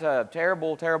 I've got a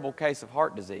terrible, terrible case of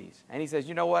heart disease. And he says,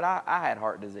 I had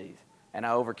heart disease and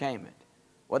I overcame it.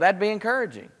 Well, that'd be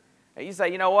encouraging. You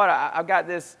say, I've got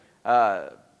this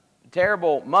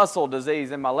terrible muscle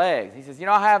disease in my legs. He says,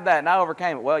 I have that and I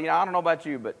overcame it. Well, I don't know about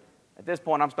you, but at this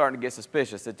point I'm starting to get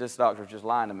suspicious that this doctor's just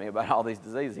lying to me about all these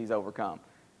diseases he's overcome.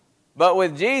 But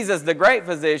with Jesus, the great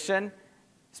physician,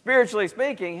 spiritually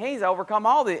speaking, he's overcome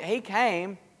all these. He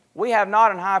came We have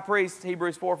not an high priest,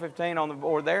 Hebrews 4:15 on the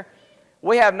board there.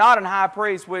 We have not an high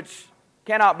priest which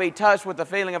cannot be touched with the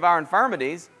feeling of our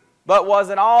infirmities, but was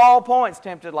in all points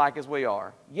tempted like as we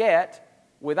are, yet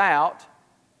without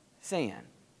sin.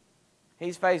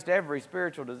 He's faced every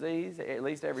spiritual disease, at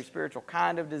least every spiritual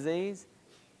kind of disease,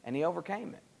 and he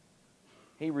overcame it.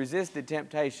 He resisted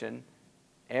temptation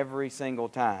every single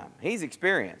time. He's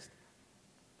experienced.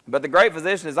 But the great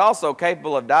physician is also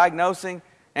capable of diagnosing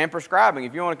and prescribing.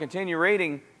 If you want to continue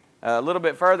reading a little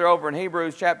bit further over in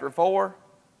Hebrews chapter 4,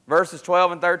 verses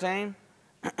 12 and 13,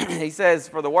 he says,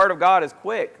 "For the word of God is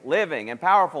quick, living, and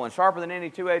powerful, and sharper than any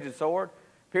two-edged sword,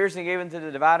 piercing even to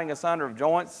the dividing asunder of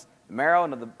joints, marrow,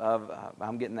 and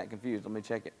I'm getting that confused. Let me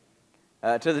check it.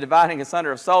 To the dividing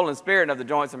asunder of soul and spirit, and of the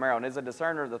joints and marrow, and is a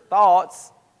discerner of the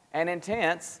thoughts and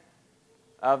intents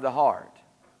of the heart.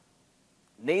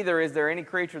 Neither is there any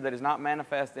creature that is not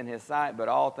manifest in his sight, but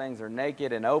all things are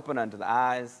naked and open unto the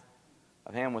eyes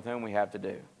of him with whom we have to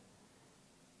do."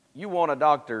 You want a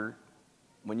doctor,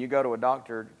 when you go to a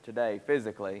doctor today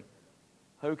physically,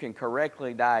 who can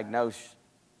correctly diagnose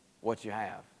what you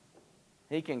have.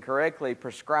 He can correctly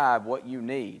prescribe what you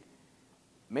need.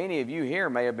 Many of you here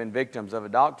may have been victims of a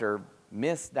doctor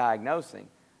misdiagnosing.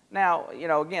 Now,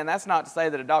 again, that's not to say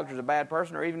that a doctor is a bad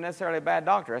person or even necessarily a bad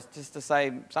doctor. That's just to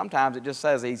say sometimes it just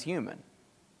says he's human.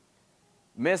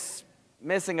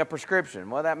 Missing a prescription,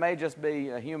 well, that may just be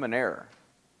a human error.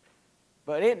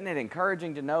 But isn't it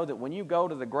encouraging to know that when you go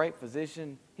to the great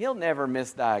physician, he'll never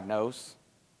misdiagnose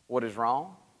what is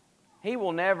wrong. He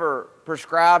will never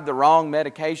prescribe the wrong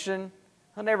medication.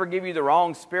 He'll never give you the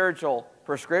wrong spiritual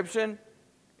prescription.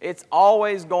 It's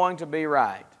always going to be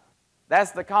right.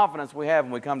 That's the confidence we have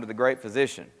when we come to the great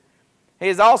physician. He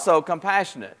is also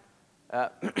compassionate.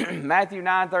 Matthew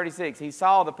 9:36, he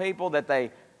saw the people that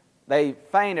they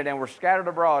fainted and were scattered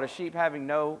abroad as sheep having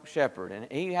no shepherd. And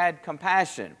he had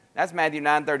compassion. That's Matthew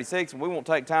 9:36, and we won't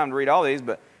take time to read all these,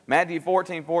 but Matthew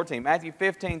 14:14, Matthew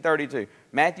 15:32,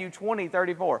 Matthew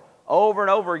 20:34. Over and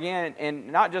over again,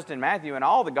 and not just in Matthew, in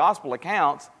all the gospel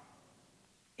accounts,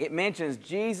 it mentions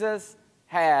Jesus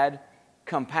had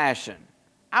compassion.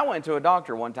 I went to a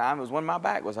doctor one time. It was when my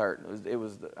back was hurt.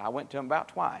 I went to him about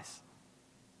twice.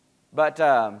 But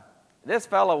this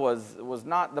fellow was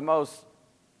not the most,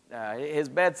 his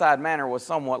bedside manner was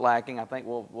somewhat lacking. I think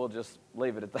we'll just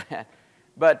leave it at that.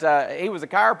 But he was a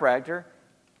chiropractor.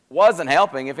 Wasn't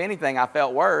helping. If anything, I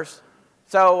felt worse.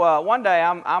 So one day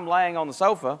I'm laying on the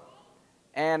sofa,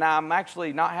 and I'm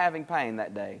actually not having pain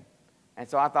that day. And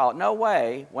so I thought, no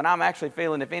way, when I'm actually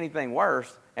feeling, if anything,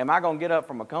 worse, am I going to get up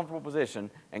from a comfortable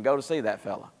position and go to see that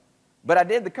fella? But I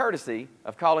did the courtesy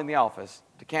of calling the office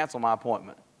to cancel my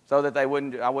appointment so that I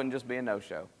wouldn't just be a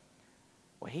no-show.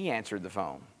 Well, he answered the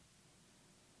phone.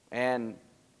 And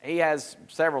he has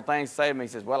several things to say to me. He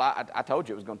says, well, I told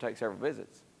you it was going to take several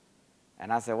visits.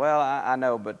 And I said, well, I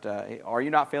know, but are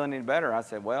you not feeling any better? I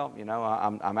said, well,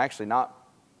 I'm actually not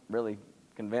really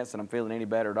convinced that I'm feeling any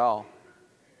better at all.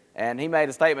 And he made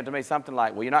a statement to me, something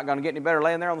like, well, you're not going to get any better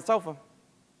laying there on the sofa.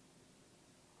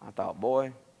 I thought,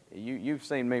 boy, you've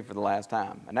seen me for the last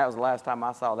time. And that was the last time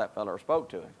I saw that fellow or spoke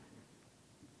to him.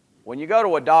 When you go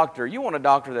to a doctor, you want a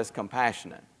doctor that's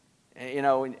compassionate.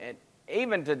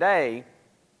 Even today,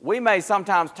 we may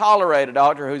sometimes tolerate a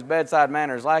doctor whose bedside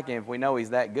manner is like him if we know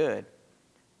he's that good.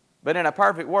 But in a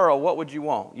perfect world, what would you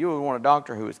want? You would want a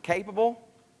doctor who is capable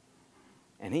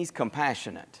and he's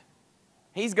compassionate.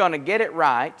 He's going to get it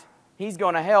right, he's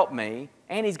going to help me,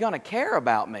 and he's going to care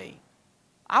about me.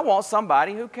 I want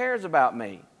somebody who cares about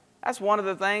me. That's one of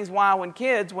the things why when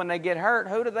kids, when they get hurt,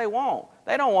 who do they want?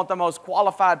 They don't want the most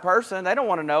qualified person. They don't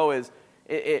want to know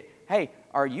hey,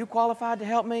 are you qualified to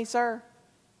help me, sir?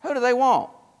 Who do they want?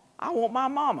 I want my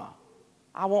mama.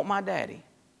 I want my daddy.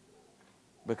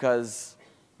 Because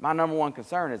my number one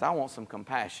concern is I want some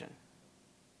compassion.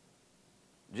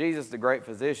 Jesus, the great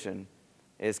physician,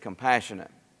 is compassionate.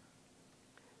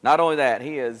 Not only that,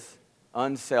 he is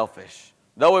unselfish.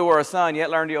 Though he were a son,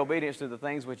 yet learned the obedience to the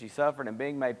things which he suffered, and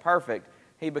being made perfect,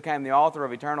 he became the author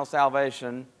of eternal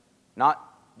salvation,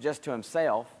 not just to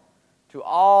himself, to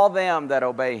all them that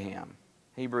obey him.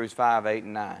 Hebrews 5:8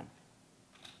 and 9.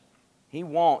 He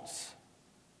wants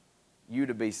you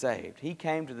to be saved. He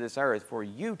came to this earth for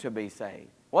you to be saved.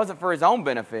 It wasn't for his own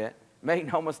benefit.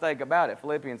 Make no mistake about it.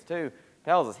 Philippians 2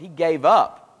 tells us he gave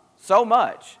up so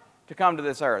much to come to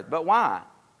this earth. But why?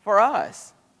 For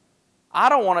us. I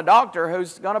don't want a doctor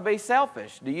who's going to be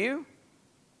selfish. Do you?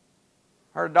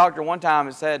 Heard a doctor one time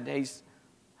that said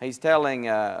he's telling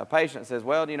a patient, says,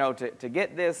 well, to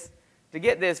get this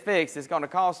fixed, it's going to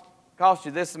cost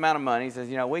you this amount of money. He says,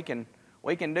 we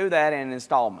We can do that in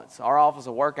installments. Our office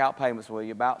will work out payments with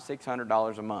you about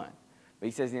 $600 a month. But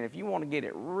he says, and if you want to get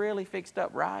it really fixed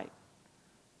up right,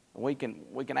 we can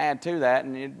add to that,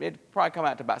 and it'd probably come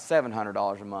out to about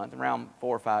 $700 a month, around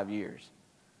 4 or 5 years.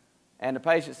 And the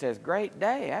patient says, great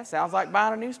day, that sounds like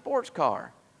buying a new sports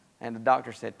car. And the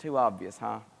doctor said, too obvious,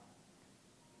 huh?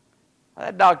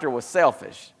 That doctor was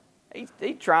selfish. He's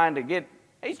trying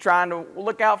to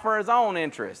look out for his own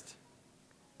interest.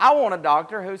 I want a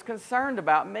doctor who's concerned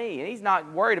about me. And he's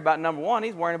not worried about number one,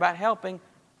 he's worried about helping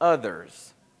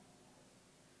others.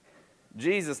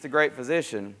 Jesus, the great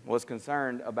physician, was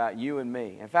concerned about you and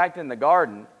me. In fact, in the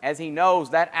garden, as he knows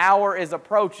that hour is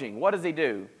approaching, what does he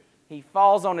do? He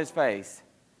falls on his face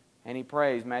and he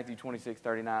prays, Matthew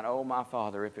 26:39, oh, my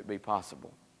Father, if it be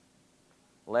possible,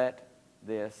 let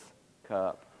this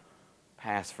cup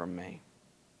pass from me.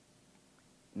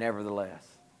 Nevertheless.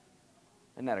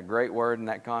 Isn't that a great word in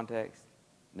that context?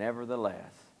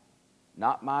 Nevertheless,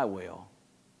 not my will,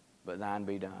 but thine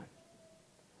be done.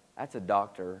 That's a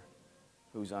doctor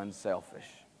who's unselfish.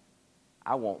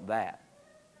 I want that.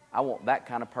 I want that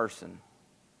kind of person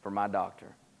for my doctor.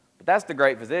 But that's the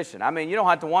great physician. I mean, you don't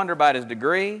have to wonder about his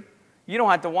degree. You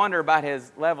don't have to wonder about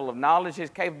his level of knowledge, his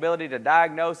capability to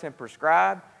diagnose and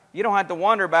prescribe. You don't have to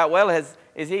wonder about, well, is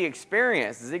he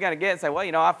experienced? Is he going to get and say, well,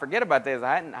 you know, I forget about this.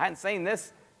 I hadn't seen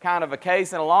this kind of a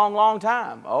case in a long, long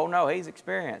time. Oh, no, he's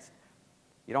experienced.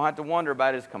 You don't have to wonder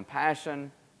about his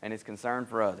compassion and his concern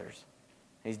for others.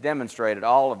 He's demonstrated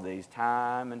all of these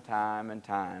time and time and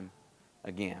time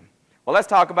again. Well, let's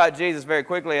talk about Jesus very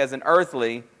quickly as an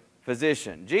earthly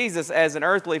physician. Jesus as an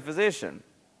earthly physician.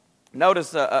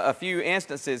 Notice a few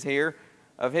instances here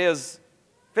of his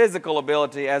physical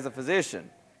ability as a physician.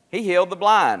 He healed the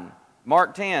blind.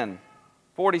 Mark 10,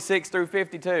 46 through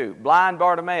 52. Blind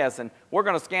Bartimaeus. And we're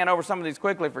going to scan over some of these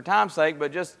quickly for time's sake,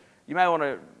 but just, you may want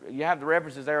to, you have the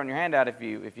references there on your handout if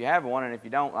you have one, and if you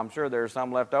don't, I'm sure there's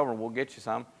some left over and we'll get you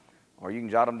some, or you can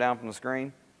jot them down from the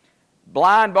screen.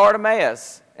 Blind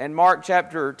Bartimaeus in Mark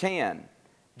chapter 10.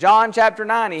 John chapter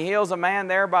 9, he heals a man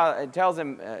there tells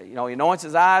him, he anoints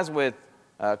his eyes with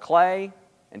clay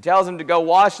and tells him to go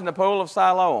wash in the pool of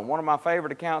Siloam. One of my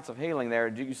favorite accounts of healing there.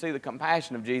 You see the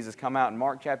compassion of Jesus come out in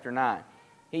Mark chapter 9.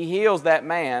 He heals that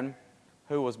man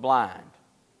who was blind.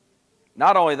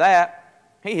 Not only that,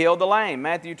 he healed the lame.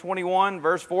 Matthew 21,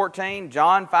 verse 14,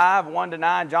 John 5,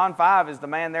 1-9. John 5 is the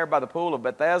man there by the pool of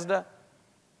Bethesda.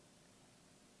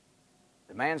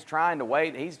 The man's trying to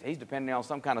wait. He's depending on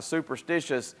some kind of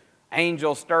superstitious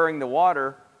angel stirring the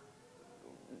water.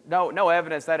 No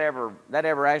evidence that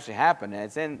ever actually happened.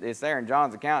 And it's there in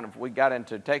John's account. If we got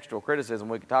into textual criticism,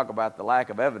 we could talk about the lack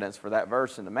of evidence for that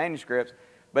verse in the manuscripts.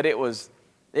 But it was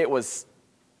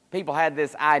people had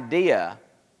this idea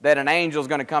that an angel's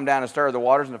going to come down and stir the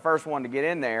waters, and the first one to get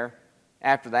in there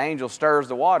after the angel stirs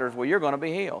the waters, well, you're going to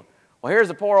be healed. Well, here's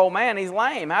a poor old man. He's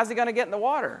lame. How's he going to get in the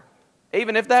water?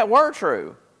 Even if that were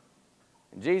true.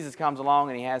 And Jesus comes along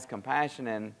and he has compassion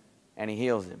and he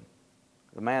heals him.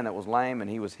 The man that was lame, and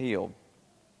he was healed.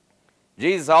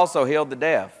 Jesus also healed the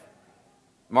deaf.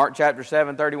 Mark chapter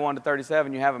 7,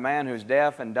 31-37, you have a man who's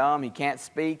deaf and dumb. He can't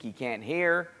speak. He can't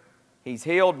hear. He's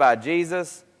healed by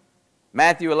Jesus.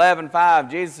 Matthew 11,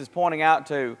 5, Jesus is pointing out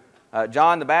to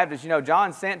John the Baptist. You know,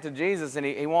 John sent to Jesus, and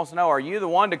he wants to know, are you the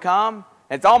one to come?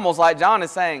 It's almost like John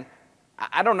is saying,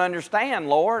 I don't understand,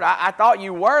 Lord. I thought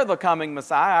you were the coming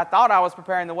Messiah. I thought I was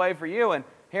preparing the way for you, and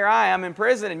here I am in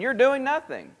prison, and you're doing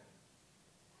nothing.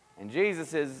 And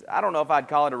Jesus is, I don't know if I'd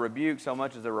call it a rebuke so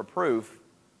much as a reproof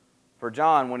for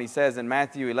John when he says in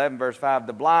Matthew 11, verse 5,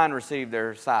 the blind receive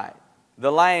their sight,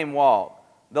 the lame walk,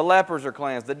 the lepers are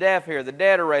cleansed, the deaf hear, the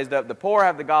dead are raised up, the poor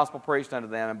have the gospel preached unto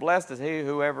them, and blessed is he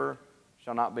whoever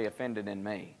shall not be offended in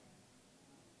me.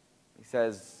 He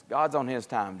says, God's on his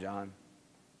time, John.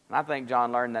 And I think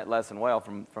John learned that lesson well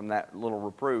from that little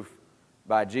reproof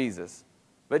by Jesus.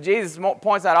 But Jesus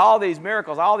points out all these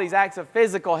miracles, all these acts of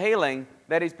physical healing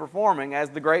that he's performing as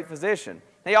the great physician.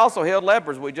 He also healed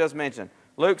lepers, we just mentioned.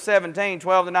 Luke 17,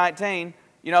 12-19,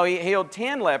 he healed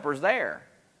 10 lepers there.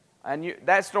 And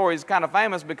that story is kind of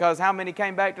famous because how many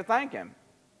came back to thank him?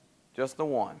 Just the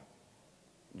one.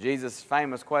 Jesus'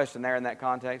 famous question there in that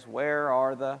context, where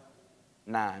are the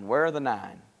 9? Where are the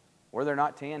 9? Were there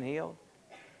not 10 healed?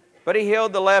 But he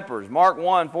healed the lepers. Mark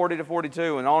 1,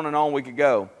 40-42, and on we could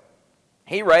go.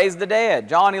 He raised the dead.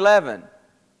 John 11,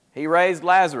 he raised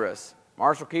Lazarus.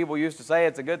 Marshall Keeble used to say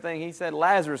it's a good thing he said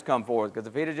Lazarus come forth, because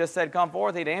if he'd have just said come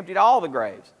forth, he'd have emptied all the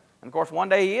graves. And of course, one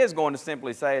day he is going to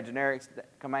simply say a generic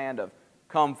command of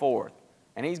come forth,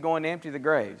 and he's going to empty the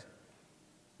graves.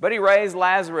 But he raised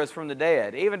Lazarus from the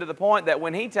dead, even to the point that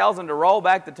when he tells them to roll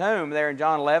back the tomb there in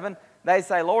John 11, they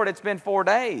say, Lord, it's been 4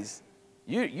 days.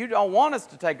 You don't want us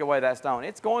to take away that stone.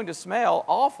 It's going to smell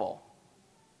awful,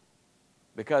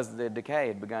 because the decay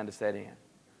had begun to set in.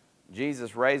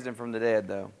 Jesus raised him from the dead,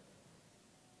 though.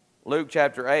 Luke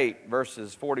chapter 8,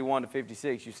 verses 41 to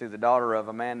 56, you see the daughter of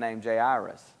a man named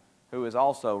Jairus, who is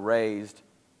also raised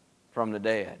from the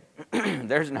dead.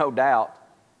 There's no doubt,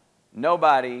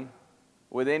 nobody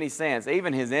with any sense,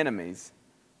 even his enemies,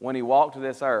 when he walked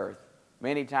this earth,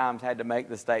 many times had to make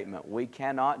the statement, we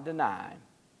cannot deny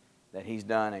that he's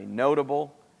done a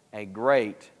notable, a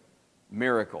great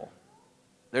miracle.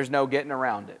 There's no getting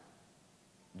around it.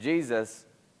 Jesus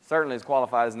certainly is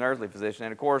qualified as an earthly physician.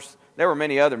 And of course, there were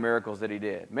many other miracles that he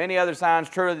did. Many other signs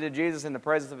truly did Jesus in the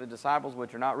presence of his disciples,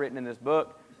 which are not written in this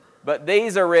book. But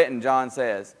these are written, John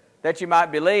says, that you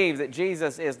might believe that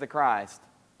Jesus is the Christ,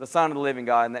 the Son of the living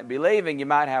God, and that believing you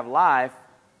might have life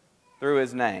through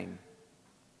his name.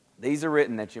 These are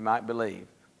written that you might believe.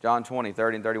 John 20,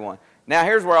 30 and 31. Now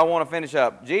here's where I want to finish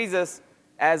up. Jesus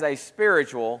as a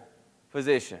spiritual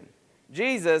physician.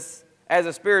 Jesus as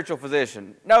a spiritual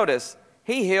physician. Notice,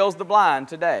 he heals the blind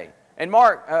today. In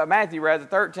Matthew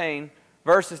 13,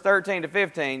 verses 13 to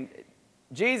 15,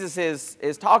 Jesus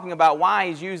is talking about why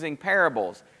he's using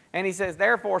parables. And he says,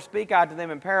 therefore speak I to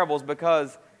them in parables,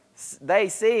 because they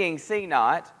seeing see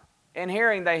not, and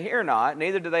hearing they hear not,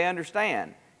 neither do they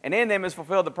understand. And in them is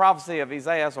fulfilled the prophecy of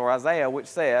Isaiah, which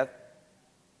saith,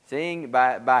 seeing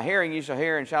by hearing you shall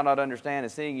hear and shall not understand,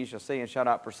 and seeing you shall see and shall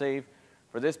not perceive.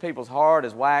 For this people's heart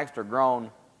is waxed or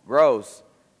grown gross,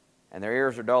 and their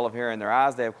ears are dull of hearing, their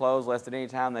eyes they have closed, lest at any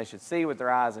time they should see with their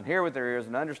eyes and hear with their ears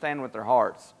and understand with their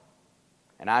hearts,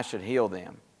 and I should heal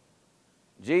them.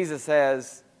 Jesus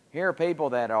says, here are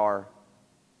people that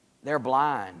they're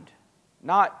blind,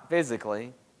 not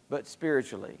physically, but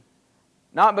spiritually.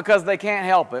 Not because they can't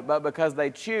help it, but because they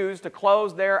choose to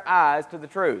close their eyes to the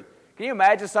truth. Can you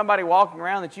imagine somebody walking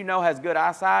around that you know has good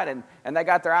eyesight, and they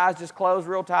got their eyes just closed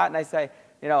real tight, and they say,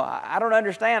 you know, I don't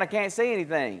understand, I can't see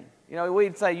anything. You know,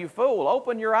 we'd say, you fool,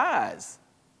 open your eyes.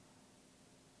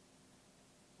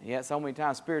 And yet so many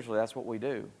times spiritually, that's what we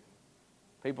do.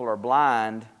 People are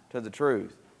blind to the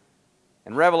truth.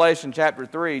 In Revelation chapter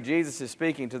 3, Jesus is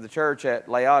speaking to the church at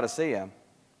Laodicea.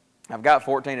 I've got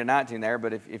 14 and 19 there,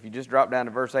 but if you just drop down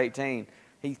to verse 18,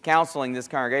 he's counseling this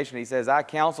congregation. He says, I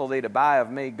counsel thee to buy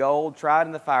of me gold tried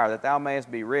in the fire, that thou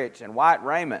mayest be rich, and white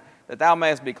raiment, that thou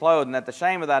mayest be clothed, and that the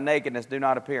shame of thy nakedness do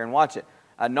not appear. And watch it.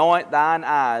 Anoint thine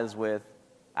eyes with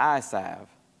eye salve,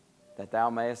 that thou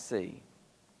mayest see.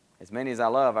 As many as I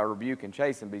love, I rebuke and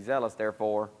chasten. Be zealous,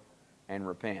 therefore, and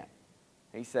repent.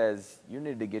 He says, you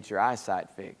need to get your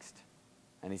eyesight fixed.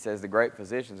 And he says, the great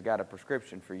physician's got a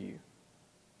prescription for you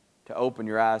to open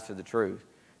your eyes to the truth.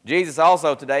 Jesus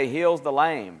also today heals the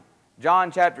lame.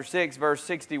 John chapter 6, verse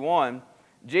 61,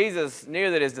 Jesus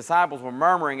knew that his disciples were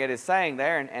murmuring at his saying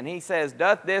there, and he says,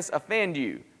 doth this offend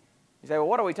you? You say, well,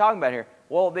 what are we talking about here?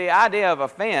 Well, the idea of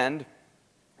offend,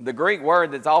 the Greek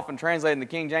word that's often translated in the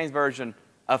King James Version,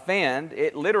 offend,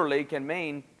 it literally can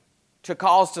mean to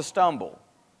cause to stumble.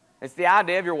 It's the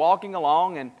idea of you're walking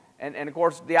along, and of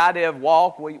course, the idea of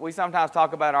walk, we sometimes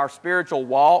talk about our spiritual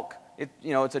walk.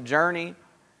 It's a journey,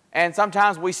 and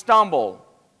sometimes we stumble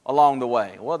along the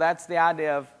way. Well, that's the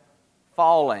idea of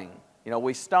falling. You know,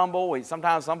 we stumble.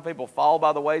 Sometimes some people fall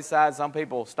by the wayside. Some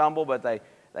people stumble, but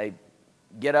they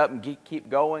get up and keep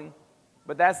going.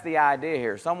 But that's the idea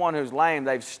here. Someone who's lame,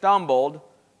 they've stumbled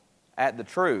at the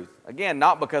truth. Again,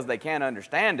 not because they can't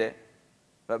understand it,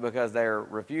 but because they're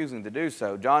refusing to do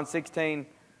so. John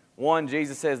 16:1,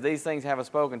 Jesus says, these things have I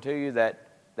spoken to you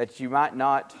that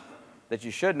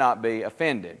you should not be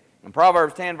offended. In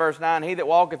Proverbs 10, verse 9, he that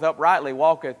walketh uprightly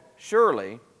walketh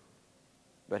surely,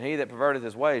 but he that perverteth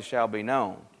his ways shall be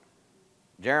known.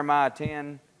 Jeremiah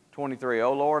 10:23,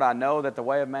 O Lord, I know that the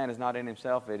way of man is not in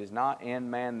himself. It is not in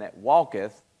man that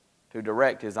walketh to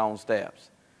direct his own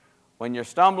steps. When you're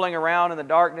stumbling around in the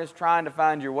darkness trying to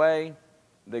find your way,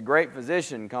 the great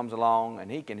physician comes along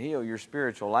and he can heal your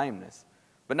spiritual lameness.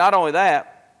 But not only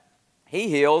that, he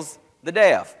heals the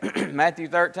deaf. Matthew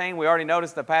 13, we already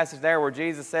noticed the passage there where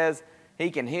Jesus says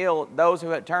he can heal those who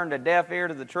had turned a deaf ear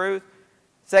to the truth.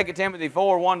 2 Timothy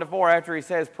 4, 1-4, after he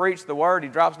says, preach the word, he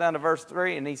drops down to verse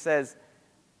 3 and he says,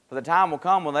 for the time will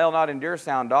come when they'll not endure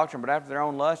sound doctrine, but after their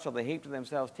own lust shall they heap to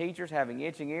themselves teachers having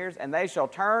itching ears, and they shall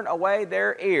turn away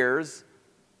their ears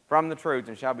from the truth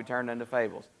and shall be turned unto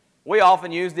fables. We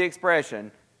often use the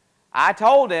expression, I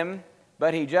told him,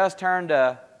 but he just turned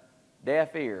a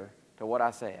deaf ear to what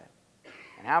I said.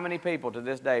 And how many people to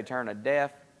this day turn a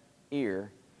deaf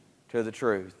ear to the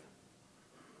truth?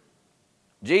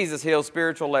 Jesus heals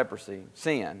spiritual leprosy,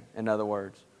 sin, in other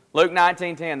words. Luke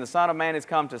 19:10, the Son of Man has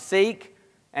come to seek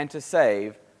and to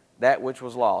save that which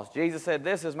was lost. Jesus said,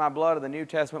 this is my blood of the New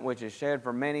Testament, which is shed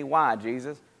for many. Why,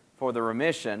 Jesus? For the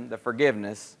remission, the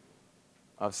forgiveness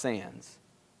of sins.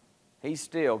 He's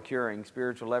still curing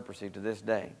spiritual leprosy to this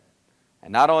day.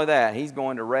 And not only that, He's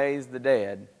going to raise the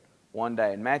dead one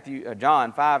day. In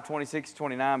John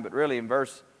 5:26-29, but really in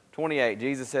verse 28,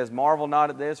 Jesus says, marvel not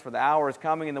at this, for the hour is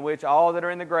coming in the which all that are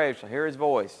in the grave shall hear His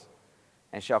voice,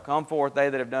 and shall come forth, they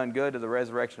that have done good to the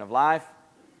resurrection of life,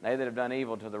 they that have done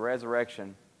evil to the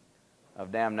resurrection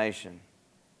of damnation.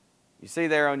 You see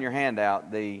there on your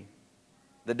handout, the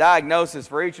diagnosis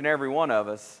for each and every one of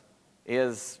us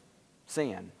is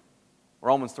sin.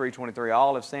 Romans 3:23,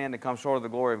 all have sinned and come short of the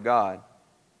glory of God.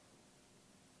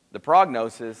 The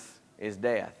prognosis is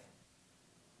death.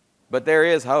 But there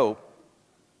is hope.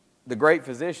 The great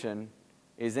physician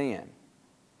is in.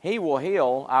 He will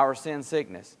heal our sin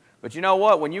sickness. But you know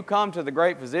what? When you come to the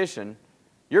great physician,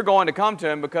 you're going to come to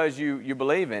Him because you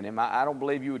believe in Him. I don't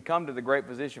believe you would come to the great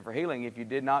physician for healing if you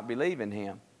did not believe in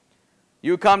Him.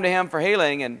 You come to Him for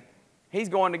healing, and He's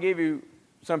going to give you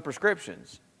some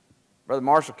prescriptions. Brother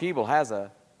Marshall Keeble has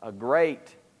a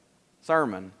great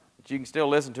sermon that you can still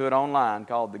listen to it online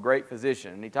called The Great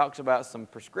Physician. And he talks about some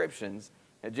prescriptions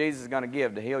that Jesus is going to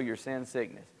give to heal your sin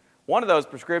sickness. One of those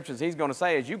prescriptions he's going to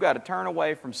say is you've got to turn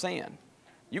away from sin.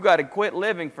 You've got to quit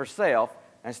living for self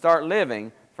and start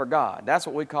living for God. That's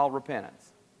what we call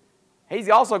repentance. He's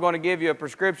also going to give you a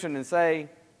prescription and say,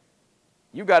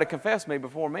 you've got to confess me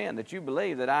before men that you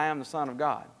believe that I am the Son of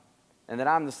God and that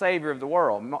I'm the Savior of the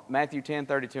world. Matthew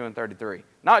 10:32 and 33.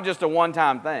 Not just a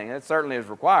one-time thing. That certainly is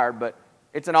required, but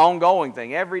it's an ongoing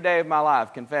thing. Every day of my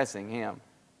life confessing Him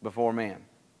before men.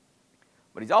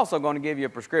 But He's also going to give you a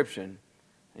prescription.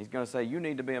 He's going to say you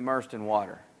need to be immersed in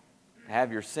water to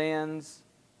have your sins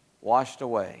washed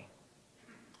away.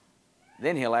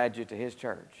 Then He'll add you to His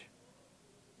church.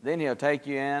 Then He'll take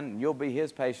you in and you'll be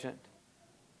His patient.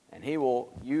 And He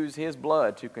will use His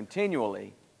blood to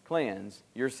continually cleanse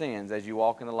your sins as you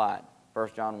walk in the light. 1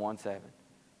 John 1:7.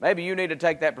 Maybe you need to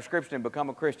take that prescription and become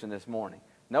a Christian this morning.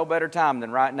 No better time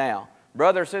than right now.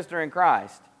 Brother or sister in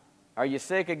Christ, are you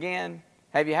sick again?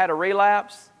 Have you had a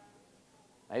relapse?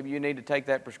 Maybe you need to take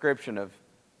that prescription of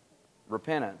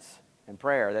repentance and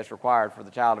prayer that's required for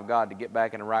the child of God to get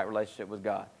back in a right relationship with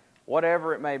God.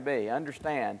 Whatever it may be,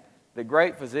 understand the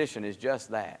great physician is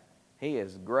just that. He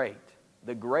is great.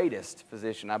 The greatest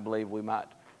physician, I believe we might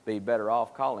be better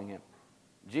off calling Him.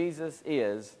 Jesus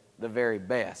is the very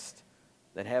best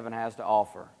that heaven has to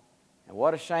offer. And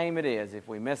what a shame it is if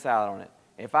we miss out on it.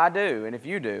 If I do, and if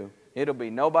you do, it'll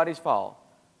be nobody's fault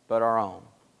but our own.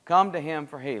 Come to Him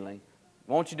for healing.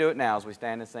 Won't you do it now as we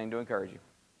stand and sing to encourage you?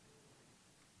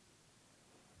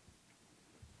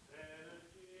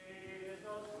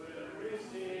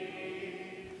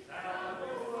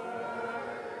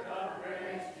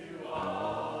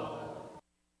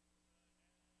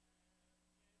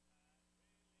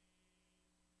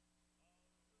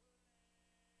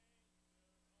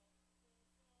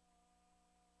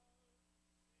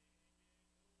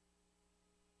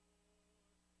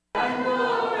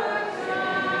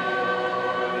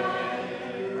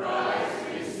 Christ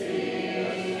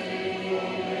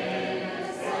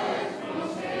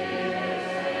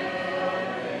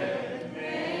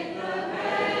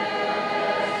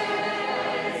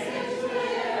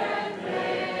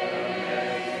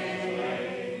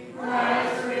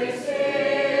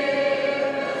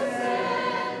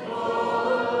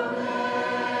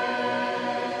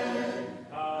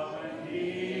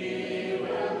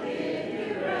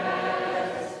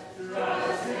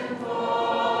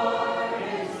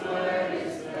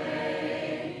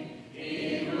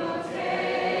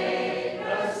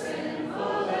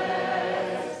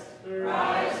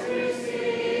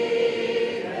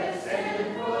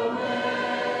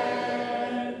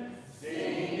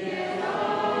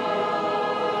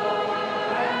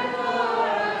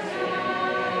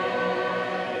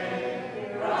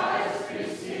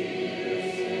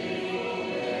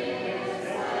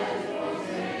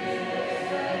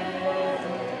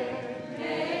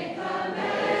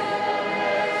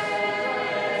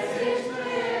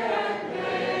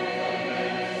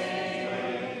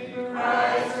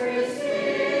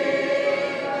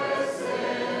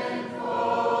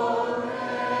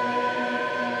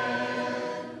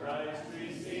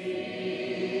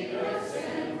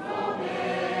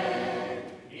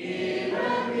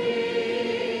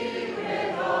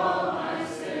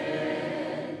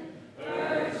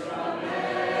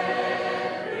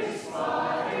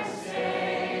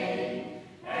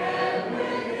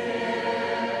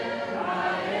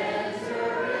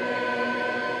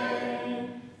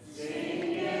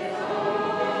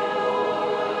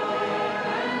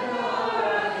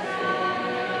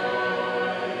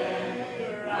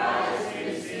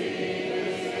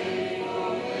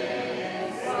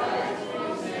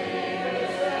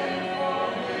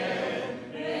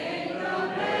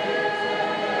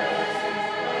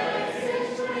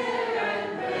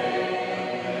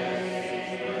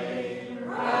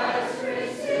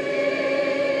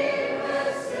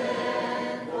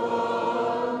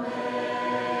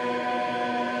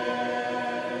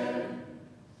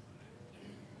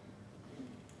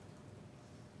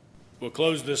We'll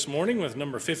close this morning with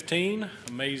number 15,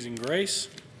 Amazing Grace,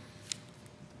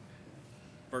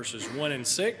 verses 1 and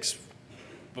 6.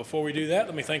 Before we do that,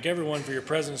 let me thank everyone for your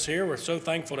presence here. We're so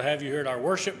thankful to have you here at our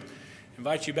worship.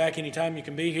 Invite you back anytime you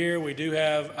can be here. We do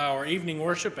have our evening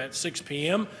worship at 6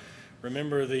 p.m.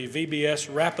 Remember the VBS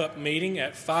wrap-up meeting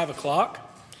at 5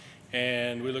 o'clock.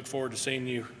 And we look forward to seeing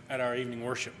you at our evening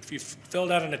worship. If you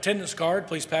filled out an attendance card,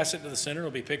 please pass it to the center.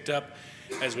 It'll be picked up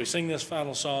as we sing this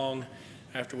final song,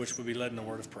 after which we'll be led in a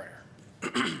word of prayer.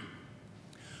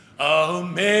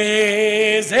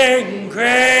 Amazing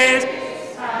grace,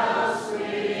 how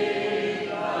sweet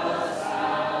the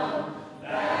sound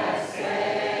that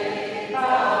saved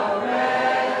a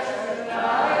wretch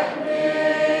like me.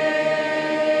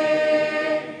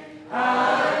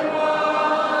 I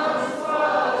once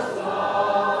was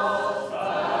lost,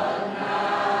 but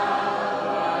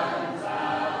now I'm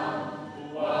found.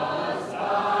 Was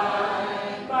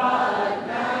blind, but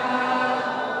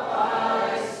now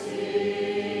I see.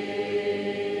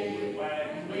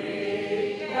 When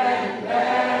weak and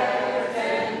bare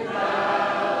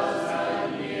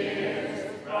 10,000 years,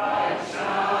 bright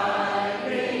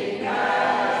shining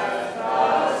as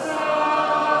the sun,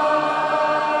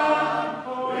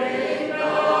 with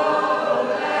no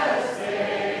less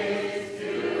days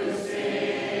to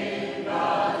sing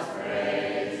God's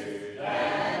praise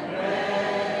than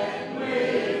when we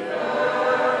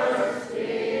first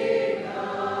begun.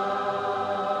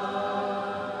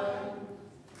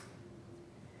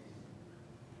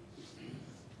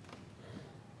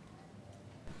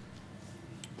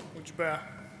 Would you bow?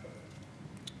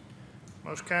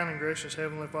 Most kind and gracious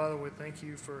Heavenly Father, we thank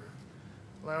you for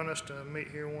allowing us to meet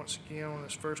here once again on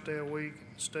this first day of the week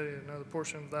and study another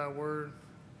portion of thy word.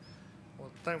 We're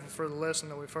thankful for the lesson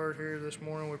that we've heard here this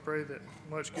morning. We pray that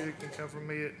much good can come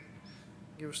from it.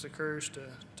 Give us the courage to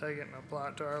take it and apply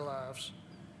it to our lives.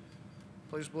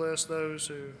 Please bless those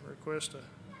who request a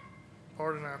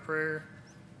part in our prayer.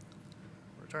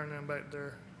 Return them back to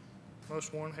their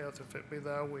most one health if it be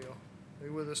thy will. Be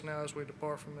with us now as we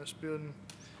depart from this building.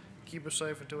 Keep us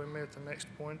safe until we meet at the next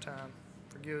point in time.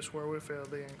 Forgive us where we failed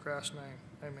thee in Christ's name.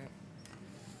 Amen.